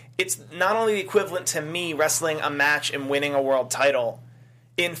explain it, it's not only the equivalent to me wrestling a match and winning a world title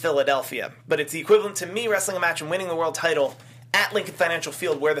in Philadelphia, but it's the equivalent to me wrestling a match and winning the world title at Lincoln Financial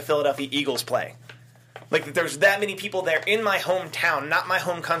Field where the Philadelphia Eagles play. Like, there's that many people there in my hometown, not my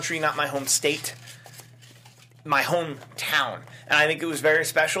home country, not my home state, my hometown. And I think it was very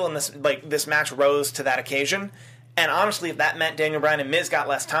special, and this match rose to that occasion. And honestly, if that meant Daniel Bryan and Miz got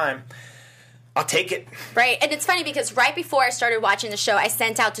less time, I'll take it. Right, and it's funny because right before I started watching the show, I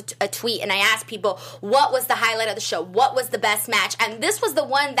sent out a tweet and I asked people, what was the highlight of the show? What was the best match? And this was the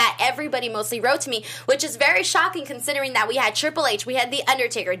one that everybody mostly wrote to me, which is very shocking considering that we had Triple H, we had The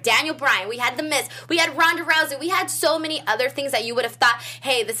Undertaker, Daniel Bryan, we had The Miz, we had Ronda Rousey, we had so many other things that you would have thought,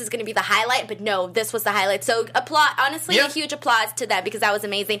 hey, this is going to be the highlight, but no, this was the highlight. So honestly, a huge applause to that because that was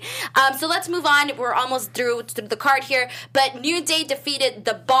amazing. So let's move on. We're almost through the card here, but New Day defeated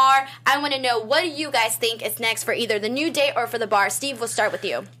The Bar. I want to know, what do you guys think is next for either the New Day or for The Bar? Steve, we'll start with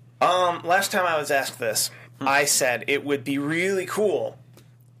you. Last time I was asked this, I said it would be really cool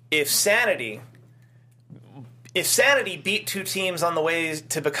if Sanity beat 2 teams on the way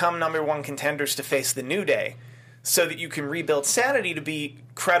to become number 1 contenders to face the New Day, so that you can rebuild Sanity to be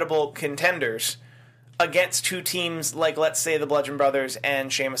credible contenders against 2 teams like, let's say, the Bludgeon Brothers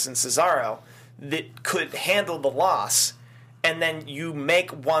and Sheamus and Cesaro that could handle the loss, and then you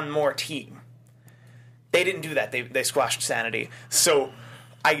make one more team. They didn't do that. They squashed Sanity. So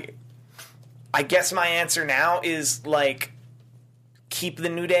I guess my answer now is, like, keep the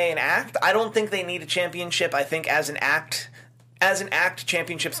New Day in act. I don't think they need a championship. I think as an act,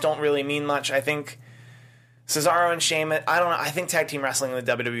 championships don't really mean much. I think Cesaro and Sheamus, I don't know. I think tag team wrestling in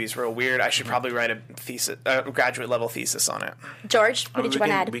the WWE is real weird. I should probably write a graduate level thesis on it. George, what did you want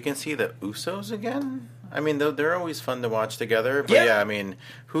to add? We can see the Usos again. I mean, they're always fun to watch together. But yeah, I mean,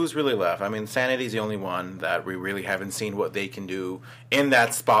 who's really left? I mean, Sanity's the only one that we really haven't seen what they can do in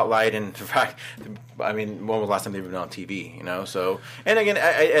that spotlight. And in fact, I mean, when was the last time they've been on TV, you know? So, and again,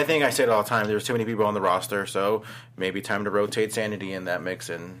 I think I say it all the time. There's too many people on the roster, so maybe time to rotate Sanity in that mix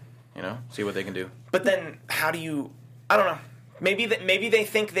and, you know, see what they can do. But then how do you, I don't know. Maybe they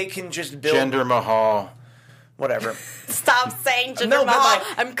think they can just build... Jinder Mahal. Whatever. Stop saying Jinder Mahal.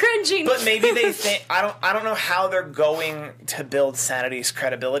 I'm cringing. But maybe they think... I don't know how they're going to build Sanity's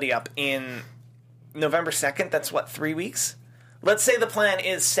credibility up in November 2nd. That's, 3 weeks? Let's say the plan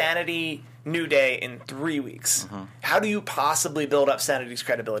is Sanity, New Day in 3 weeks. Mm-hmm. How do you possibly build up Sanity's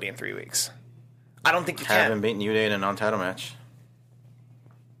credibility in 3 weeks? I don't think you can. Haven't beaten New Day in a non-title match.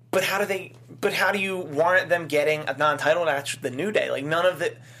 But how do you warrant them getting a non-title match with the New Day? Like, none of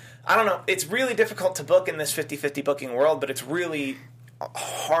the... I don't know. It's really difficult to book in this 50-50 booking world, but it's really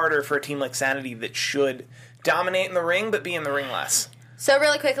harder for a team like Sanity that should dominate in the ring, but be in the ring less. So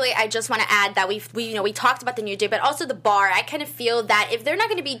really quickly, I just want to add that we talked about the New Day, but also the Bar. I kind of feel that if they're not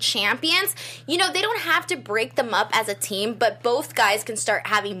going to be champions, they don't have to break them up as a team, but both guys can start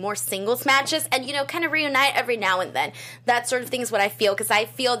having more singles matches and, kind of reunite every now and then. That sort of thing is what I feel, because I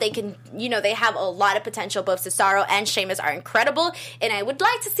feel they can, they have a lot of potential. Both Cesaro and Sheamus are incredible, and I would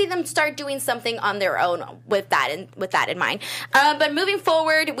like to see them start doing something on their own with that in mind. But moving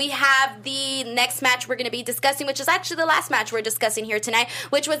forward, we have the next match we're going to be discussing, which is actually the last match we're discussing here tonight,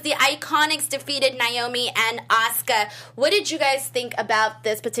 which was the Iconics defeated Naomi and Asuka. What did you guys think about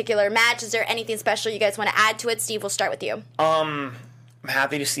this particular match? Is there anything special you guys want to add to it? Steve, we'll start with you. I'm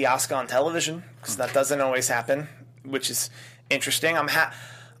happy to see Asuka on television, because that doesn't always happen. which is interesting.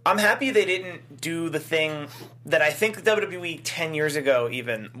 I'm happy they didn't do the thing that I think WWE 10 years ago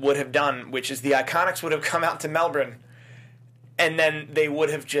even would have done, which is the Iconics would have come out to Melbourne, and then they would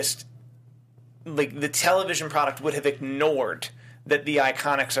have just, like, the television product would have ignored that the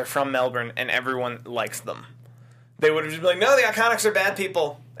Iconics are from Melbourne and everyone likes them. They would have just been like, no, the Iconics are bad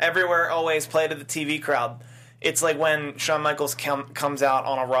people. Everywhere, always play to the TV crowd. It's like when Shawn Michaels comes out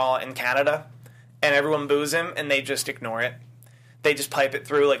on a Raw in Canada and everyone boos him and they just ignore it. They just pipe it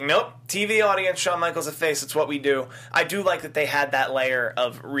through like, nope, TV audience, Shawn Michaels a face, it's what we do. I do like that they had that layer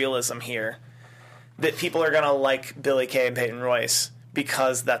of realism here. That people are going to like Billie Kay and Peyton Royce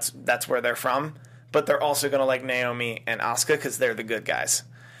because that's where they're from. But they're also going to like Naomi and Asuka because they're the good guys.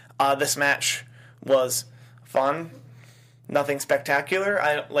 This match was fun. Nothing spectacular.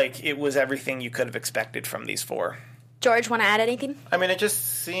 It was everything you could have expected from these four. George, want to add anything? I mean, it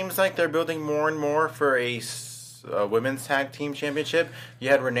just seems like they're building more and more for a women's tag team championship. You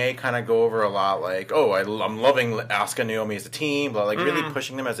had Renee kind of go over a lot, like, oh, I'm loving Asuka and Naomi as a team, but really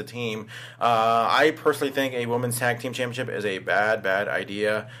pushing them as a team. I personally think a women's tag team championship is a bad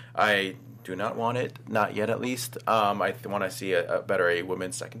idea. I do not want it, not yet at least. I want to see a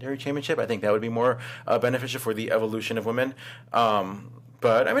women's secondary championship. I think that would be more beneficial for the evolution of women.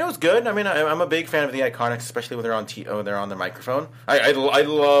 But I mean, it was good. I mean, I'm a big fan of the Iconics, especially when they're on the microphone. I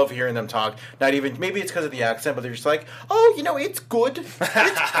love hearing them talk. Not even, maybe it's because of the accent, but they're just like, oh, it's good, it's good.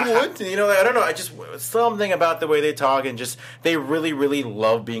 I don't know. I just something about the way they talk and just they really, really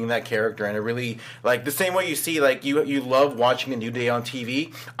love being that character, and it really like the same way you see like you love watching the New Day on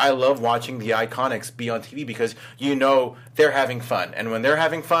TV. I love watching the Iconics be on TV because they're having fun, and when they're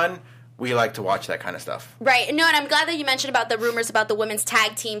having fun, we like to watch that kind of stuff. Right. No, and I'm glad that you mentioned about the rumors about the women's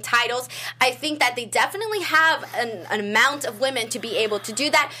tag team titles. I think that they definitely have an amount of women to be able to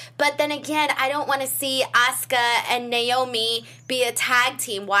do that. But then again, I don't want to see Asuka and Naomi be a tag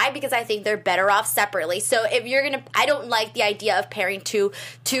team. Why? Because I think they're better off separately. So if you're going to... I don't like the idea of pairing two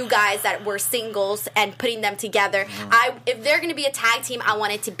guys that were singles and putting them together. If they're going to be a tag team, I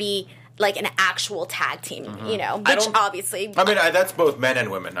want it to be like an actual tag team, which obviously... I mean, that's both men and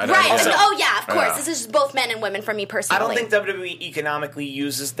women. Right. Of course. This is both men and women for me personally. I don't think WWE economically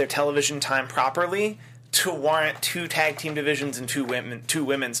uses their television time properly to warrant two tag team divisions and two women's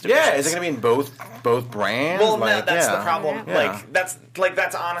divisions. Yeah, is it going to be in both brands? Well, that's the problem. Yeah.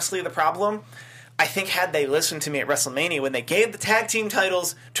 That's honestly the problem. I think had they listened to me at WrestleMania when they gave the tag team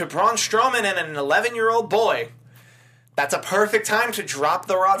titles to Braun Strowman and an 11-year-old boy... That's a perfect time to drop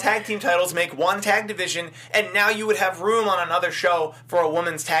the Raw tag team titles, make one tag division, and now you would have room on another show for a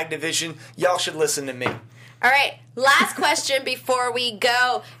women's tag division. Y'all should listen to me. All right, last question before we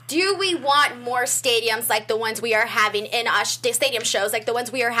go. Do we want more stadiums like the ones we are having in stadium shows like the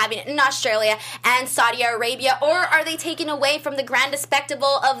ones we are having in Australia and Saudi Arabia, or are they taking away from the grandest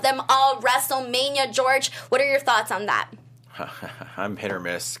spectacle of them all, WrestleMania? George, what are your thoughts on that? I'm hit or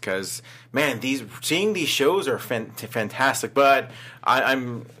miss because, man, seeing these shows are fantastic. But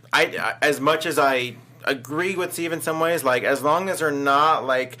I as much as I agree with Steve in some ways, like as long as they're not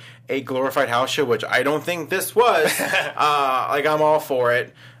like a glorified house show, which I don't think this was, like I'm all for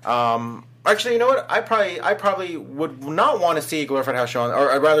it. Actually, you know what? I probably would not want to see a glorified house show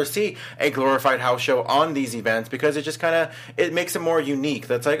or I'd rather see a glorified house show on these events because it just kind of it makes it more unique.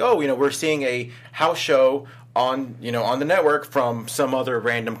 That's like, oh, we're seeing a house show on the network from some other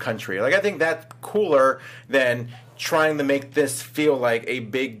random country. Like I think that's cooler than trying to make this feel like a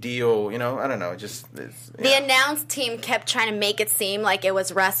big deal. I don't know. The announce team kept trying to make it seem like it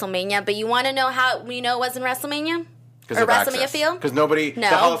was WrestleMania, but you want to know how we know it wasn't WrestleMania? Or WrestleMania feel? Because the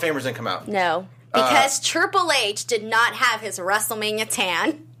Hall of Famers didn't come out. No. Because Triple H did not have his WrestleMania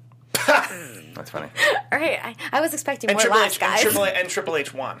tan. That's funny. All right, I was expecting more laughs, guys. And Triple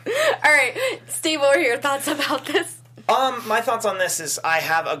H won. All right, Steve, what were your thoughts about this? My thoughts on this is I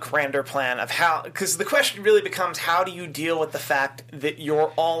have a grander plan of how, because the question really becomes how do you deal with the fact that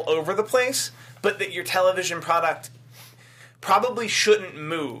you're all over the place, but that your television product probably shouldn't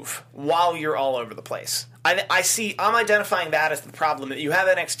move while you're all over the place. I'm identifying that as the problem, that you have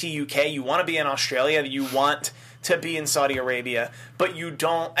NXT UK, you want to be in Australia, you want to be in Saudi Arabia, but you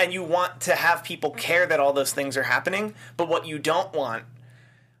don't, and you want to have people care that all those things are happening, but what you don't want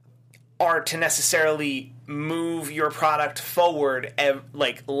are to necessarily move your product forward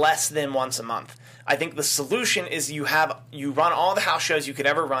like less than once a month. I think the solution is you run all the house shows you could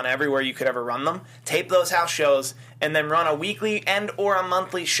ever run everywhere you could ever run them, tape those house shows, and then run a weekly and or a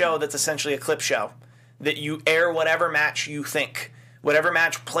monthly show that's essentially a clip show that you air whatever match you think. Whatever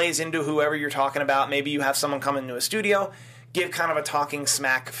match plays into whoever you're talking about. Maybe you have someone come into a studio, give kind of a talking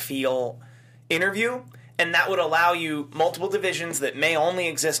smack feel interview, And that would allow you multiple divisions that may only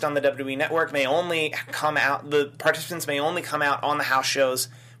exist on the WWE Network, may only come out, the participants may only come out on the house shows,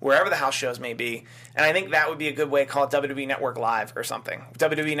 wherever the house shows may be. And I think that would be a good way to call it WWE Network Live or something.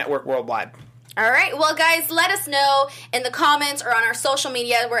 WWE Network Worldwide. All right, well, guys, let us know in the comments or on our social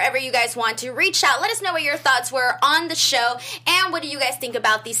media, wherever you guys want to reach out. Let us know what your thoughts were on the show, and what do you guys think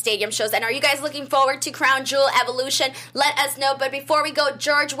about these stadium shows? And are you guys looking forward to Crown Jewel Evolution? Let us know. But before we go,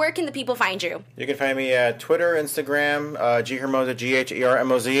 George, where can the people find you? You can find me at Twitter, Instagram, Ghermoza,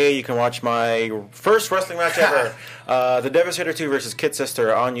 Ghermoza. You can watch my first wrestling match ever, The Devastator 2 versus Kid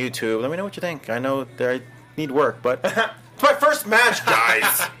Sister on YouTube. Let me know what you think. I know that I need work, but it's my first match,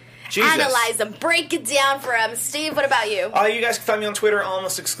 guys. Jesus. Analyze them. Break it down for him. Steve, what about you? You guys can find me on Twitter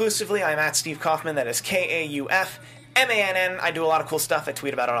almost exclusively. I'm at Steve Kaufman. That is KAUFMANN. I do a lot of cool stuff. I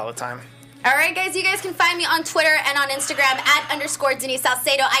tweet about it all the time. All right, guys, you guys can find me on Twitter and on Instagram at _Denise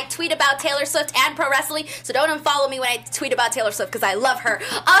Salcedo. I tweet about Taylor Swift and pro wrestling, so don't unfollow me when I tweet about Taylor Swift because I love her.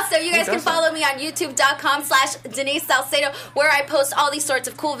 Also, you guys can follow me on youtube.com/Denise Salcedo, where I post all these sorts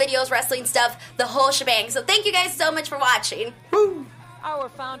of cool videos, wrestling stuff, the whole shebang. So thank you guys so much for watching. Woo! Our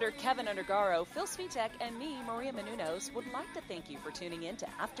founder, Kevin Undergaro, Phil Svitek, and me, Maria Menounos, would like to thank you for tuning in to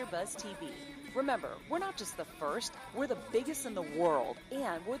AfterBuzz TV. Remember, we're not just the first, we're the biggest in the world,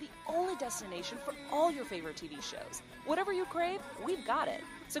 and we're the only destination for all your favorite TV shows. Whatever you crave, we've got it.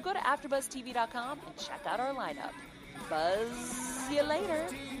 So go to AfterBuzzTV.com and check out our lineup. Buzz you later.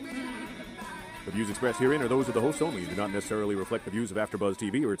 The views expressed herein are those of the hosts only and do not necessarily reflect the views of AfterBuzz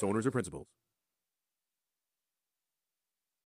TV or its owners or principals.